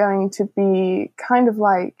 which is going to be kind of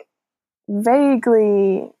like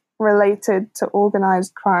vaguely related to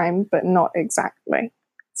organized crime, but not exactly.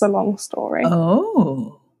 It's a long story.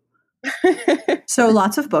 Oh. So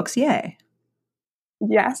lots of books, yay.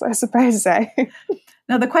 Yes, I suppose so.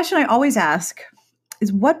 Now, the question I always ask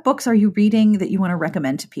is, what books are you reading that you want to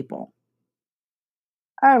recommend to people?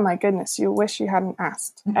 Oh my goodness, you wish you hadn't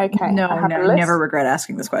asked. Okay. No, I never regret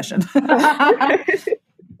asking this question. I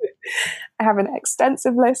have an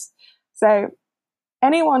extensive list. So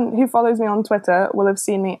anyone who follows me on Twitter will have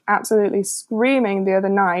seen me absolutely screaming the other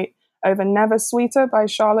night over Never Sweeter by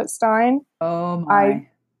Charlotte Stein. Oh my.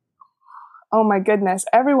 Oh my goodness.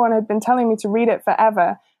 Everyone had been telling me to read it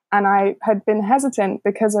forever, And I had been hesitant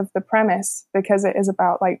because of the premise, because it is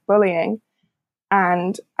about like bullying.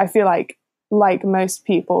 And I feel like most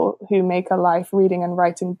people who make a life reading and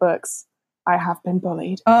writing books, I have been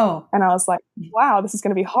bullied. Oh. And I was like, wow, this is going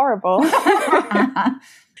to be horrible.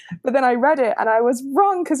 But then I read it and I was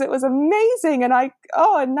wrong because it was amazing. And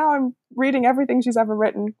and now I'm reading everything she's ever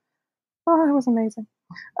written. Oh, it was amazing.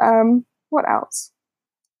 What else?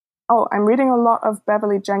 Oh, I'm reading a lot of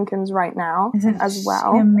Beverly Jenkins right now as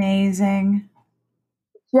well. Amazing.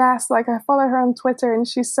 Yes, like I follow her on Twitter and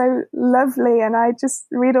she's so lovely and I just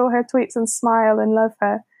read all her tweets and smile and love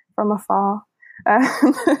her from afar.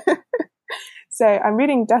 So I'm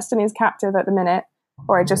reading Destiny's Captive at the minute,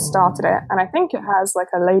 or I just started it, and I think it has like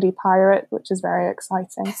a lady pirate, which is very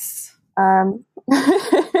exciting. Yes.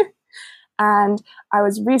 And I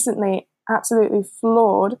was recently absolutely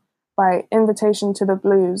floored by Invitation to the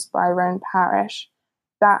Blues by Roan Parrish.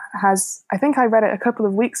 I think I read it a couple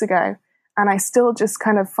of weeks ago, and I still just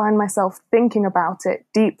kind of find myself thinking about it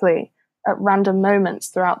deeply at random moments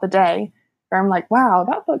throughout the day, where I'm like, wow,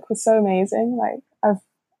 that book was so amazing. Like,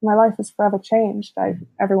 my life has forever changed.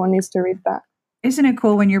 Everyone needs to read that. Isn't it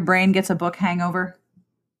cool when your brain gets a book hangover?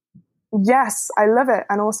 Yes, I love it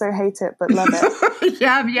and also hate it, but love it.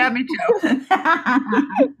 yeah, me too.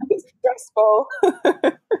 It's stressful.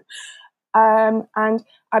 And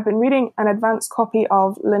I've been reading an advanced copy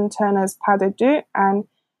of Lynn Turner's Pas de Deux, and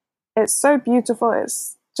it's so beautiful.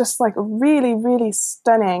 It's just like really, really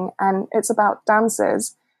stunning, and it's about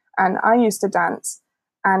dances. And I used to dance.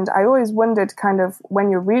 And I always wondered kind of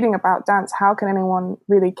when you're reading about dance, how can anyone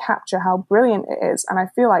really capture how brilliant it is? And I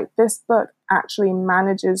feel like this book actually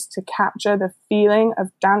manages to capture the feeling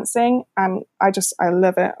of dancing. And I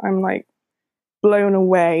love it. I'm like blown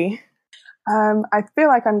away. I feel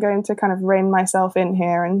like I'm going to kind of rein myself in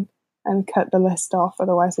here and cut the list off.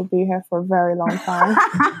 Otherwise we'll be here for a very long time.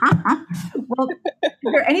 Well, is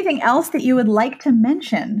there anything else that you would like to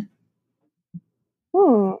mention?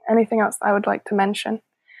 Anything else I would like to mention?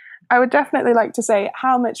 I would definitely like to say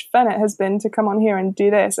how much fun it has been to come on here and do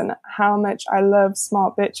this, and how much I love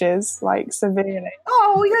smart bitches, like severely.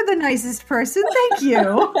 Oh, you're the nicest person. Thank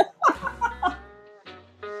you.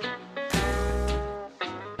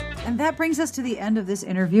 And that brings us to the end of this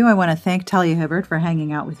interview. I want to thank Talia Hibbert for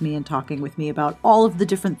hanging out with me and talking with me about all of the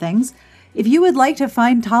different things. If you would like to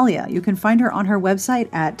find Talia, you can find her on her website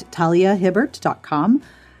at taliahibbert.com.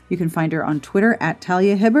 You can find her on Twitter at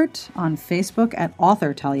Talia Hibbert, on Facebook at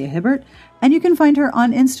author Talia Hibbert, and you can find her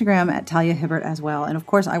on Instagram at Talia Hibbert as well. And of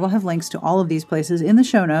course, I will have links to all of these places in the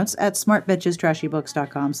show notes at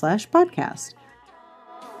smartbitchestrashybooks.com/podcast.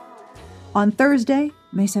 On Thursday,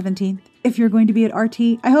 May 17th, if you're going to be at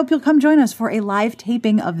RT, I hope you'll come join us for a live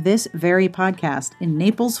taping of this very podcast in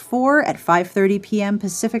Naples 4 at 5:30 p.m.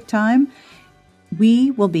 Pacific time.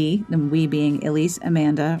 We will be, and we being Elise,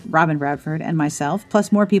 Amanda, Robin Bradford, and myself,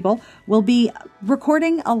 plus more people, will be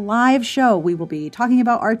recording a live show. We will be talking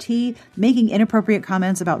about RT, making inappropriate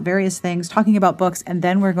comments about various things, talking about books, and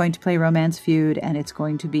then we're going to play Romance Feud, and it's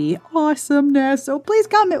going to be awesomeness. So please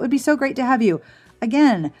come. It would be so great to have you.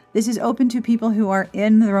 Again, this is open to people who are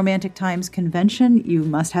in the Romantic Times convention. You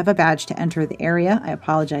must have a badge to enter the area. I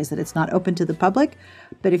apologize that it's not open to the public.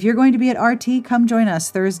 But if you're going to be at RT, come join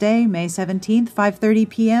us Thursday, May 17th, 5:30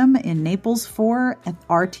 p.m. in Naples 4 at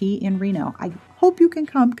RT in Reno. I hope you can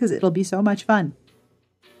come because it'll be so much fun.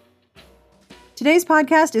 Today's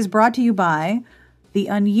podcast is brought to you by The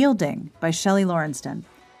Unyielding by Shelley Lawrenston.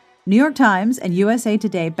 New York Times and USA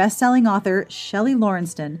Today bestselling author Shelley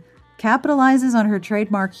Lawrenston capitalizes on her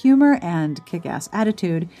trademark humor and kick-ass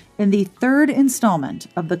attitude in the third installment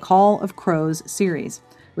of the Call of Crows series,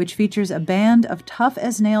 which features a band of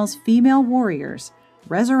tough-as-nails female warriors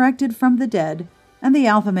resurrected from the dead and the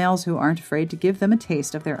alpha males who aren't afraid to give them a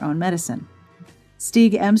taste of their own medicine.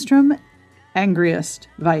 Stig Emstrom, angriest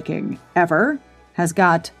Viking ever, has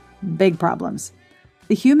got big problems.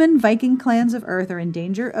 The human Viking clans of Earth are in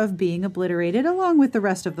danger of being obliterated along with the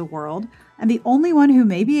rest of the world, and the only one who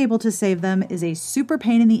may be able to save them is a super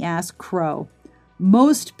pain-in-the-ass crow.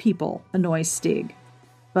 Most people annoy Stig,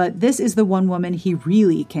 but this is the one woman he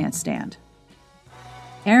really can't stand.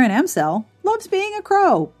 Erin Emsell loves being a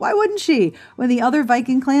crow. Why wouldn't she? When the other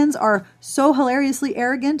Viking clans are so hilariously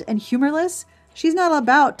arrogant and humorless, she's not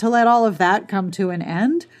about to let all of that come to an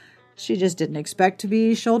end. She just didn't expect to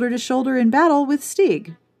be shoulder to shoulder in battle with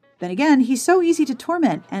Stig. Then again, he's so easy to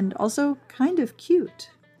torment and also kind of cute.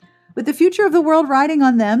 With the future of the world riding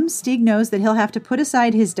on them, Stig knows that he'll have to put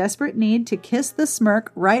aside his desperate need to kiss the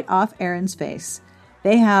smirk right off Erin's face.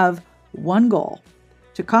 They have one goal: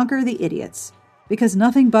 to conquer the idiots, because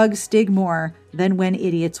nothing bugs Stig more than when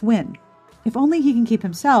idiots win. if only he can keep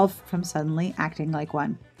himself from suddenly acting like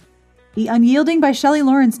one. The Unyielding by Shelley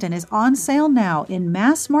Lawrenston is on sale now in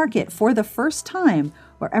mass market for the first time,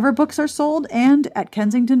 wherever books are sold and at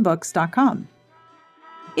kensingtonbooks.com.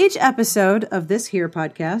 Each episode of this here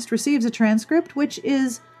podcast receives a transcript which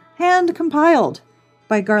is hand-compiled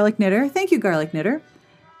by Garlic Knitter. Thank you, Garlic Knitter.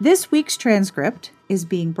 This week's transcript is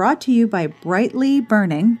being brought to you by Brightly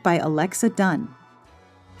Burning by Alexa Dunn.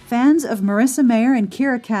 Fans of Marissa Mayer and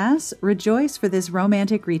Kira Cass rejoice for this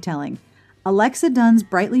romantic retelling. Alexa Dunn's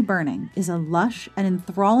Brightly Burning is a lush and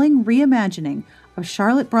enthralling reimagining of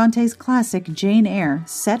Charlotte Bronte's classic Jane Eyre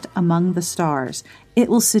set among the stars. It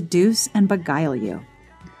will seduce and beguile you.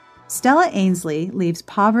 Stella Ainsley leaves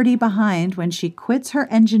poverty behind when she quits her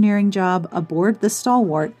engineering job aboard the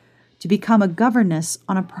Stalwart to become a governess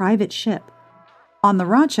on a private ship. On the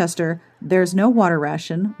Rochester, there's no water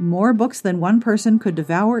ration, more books than one person could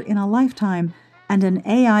devour in a lifetime, and an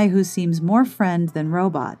AI who seems more friend than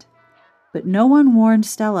robot. But no one warned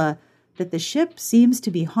Stella that the ship seems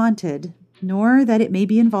to be haunted, nor that it may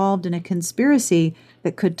be involved in a conspiracy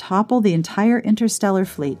that could topple the entire interstellar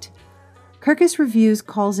fleet. Kirkus Reviews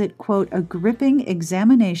calls it, quote, a gripping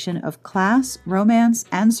examination of class, romance,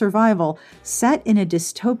 and survival set in a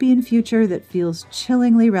dystopian future that feels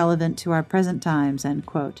chillingly relevant to our present times, end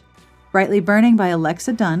quote. Brightly Burning by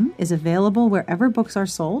Alexa Dunn is available wherever books are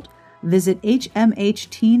sold. Visit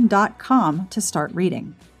hmhteen.com to start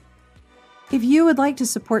reading. If you would like to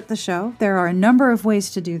support the show, there are a number of ways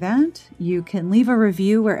to do that. You can leave a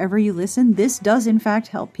review wherever you listen. This does, in fact,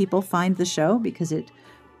 help people find the show because it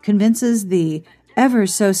convinces the ever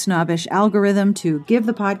so snobbish algorithm to give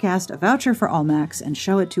the podcast a voucher for Almacs and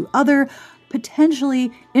show it to other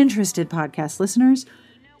potentially interested podcast listeners.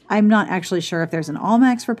 I'm not actually sure if there's an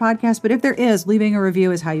Almacs for podcasts, but if there is, leaving a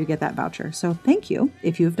review is how you get that voucher. So thank you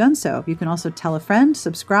if you've done so. You can also tell a friend,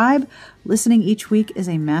 subscribe. Listening each week is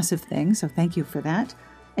a massive thing, so thank you for that.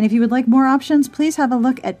 And if you would like more options, please have a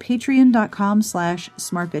look at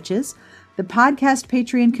patreon.com/smartbitches. The podcast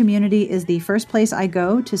Patreon community is the first place I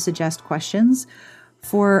go to suggest questions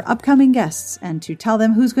for upcoming guests and to tell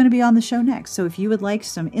them who's going to be on the show next. So if you would like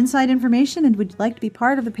some inside information and would like to be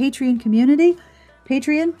part of the Patreon community,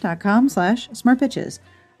 patreon.com/smartbitches.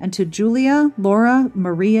 And to Julia, Laura,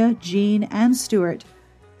 Maria, Jean, and Stuart,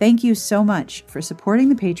 thank you so much for supporting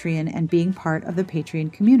the Patreon and being part of the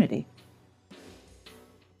Patreon community.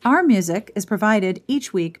 Our music is provided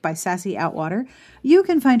each week by Sassy Outwater. You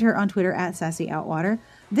can find her on Twitter at Sassy Outwater.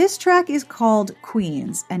 This track is called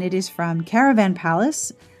Queens, and it is from Caravan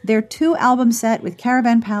Palace. Their 2-album set with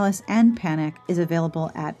Caravan Palace and Panic is available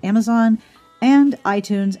at Amazon and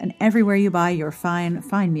iTunes and everywhere you buy your fine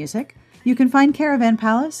music. You can find Caravan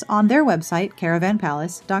Palace on their website,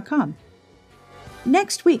 caravanpalace.com.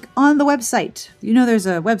 Next week on the website, you know there's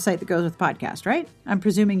a website that goes with the podcast, right? I'm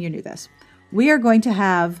presuming you knew this. We are going to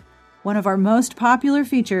have one of our most popular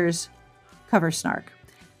features, Cover Snark.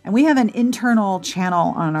 And we have an internal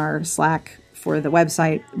channel on our Slack for the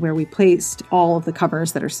website where we placed all of the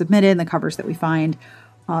covers that are submitted and the covers that we find.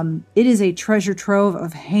 It is a treasure trove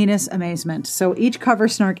of heinous amazement. So each Cover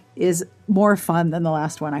Snark is more fun than the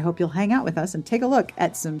last one. I hope you'll hang out with us and take a look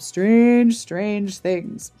at some strange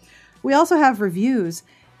things. We also have reviews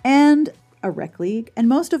and a rec league, and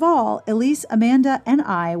most of all, Elise, Amanda, and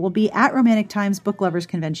I will be at Romantic Times Book Lovers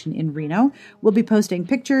Convention in Reno. We'll be posting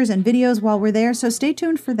pictures and videos while we're there, so stay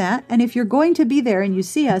tuned for that. And if you're going to be there and you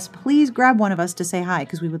see us, please grab one of us to say hi,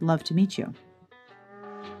 because we would love to meet you.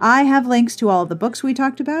 I have links to all of the books we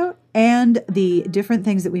talked about and the different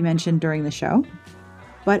things that we mentioned during the show.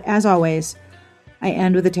 But as always, I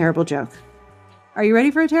end with a terrible joke. Are you ready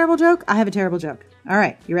for a terrible joke? I have a terrible joke. All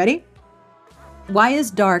right, you ready? Why is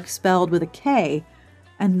dark spelled with a K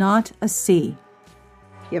and not a C?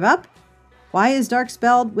 Give up? Why is dark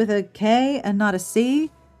spelled with a K and not a C?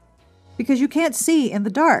 Because you can't see in the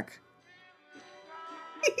dark.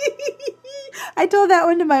 I told that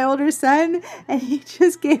one to my older son, and he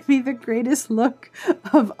just gave me the greatest look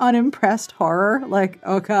of unimpressed horror. Like,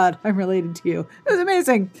 oh God, I'm related to you. It was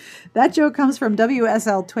amazing. That joke comes from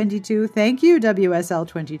WSL22. Thank you,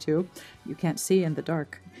 WSL22. You can't see in the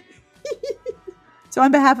dark. So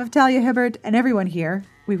on behalf of Talia Hibbert and everyone here,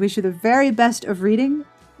 we wish you the very best of reading.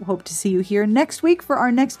 We hope to see you here next week for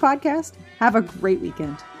our next podcast. Have a great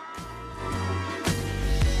weekend.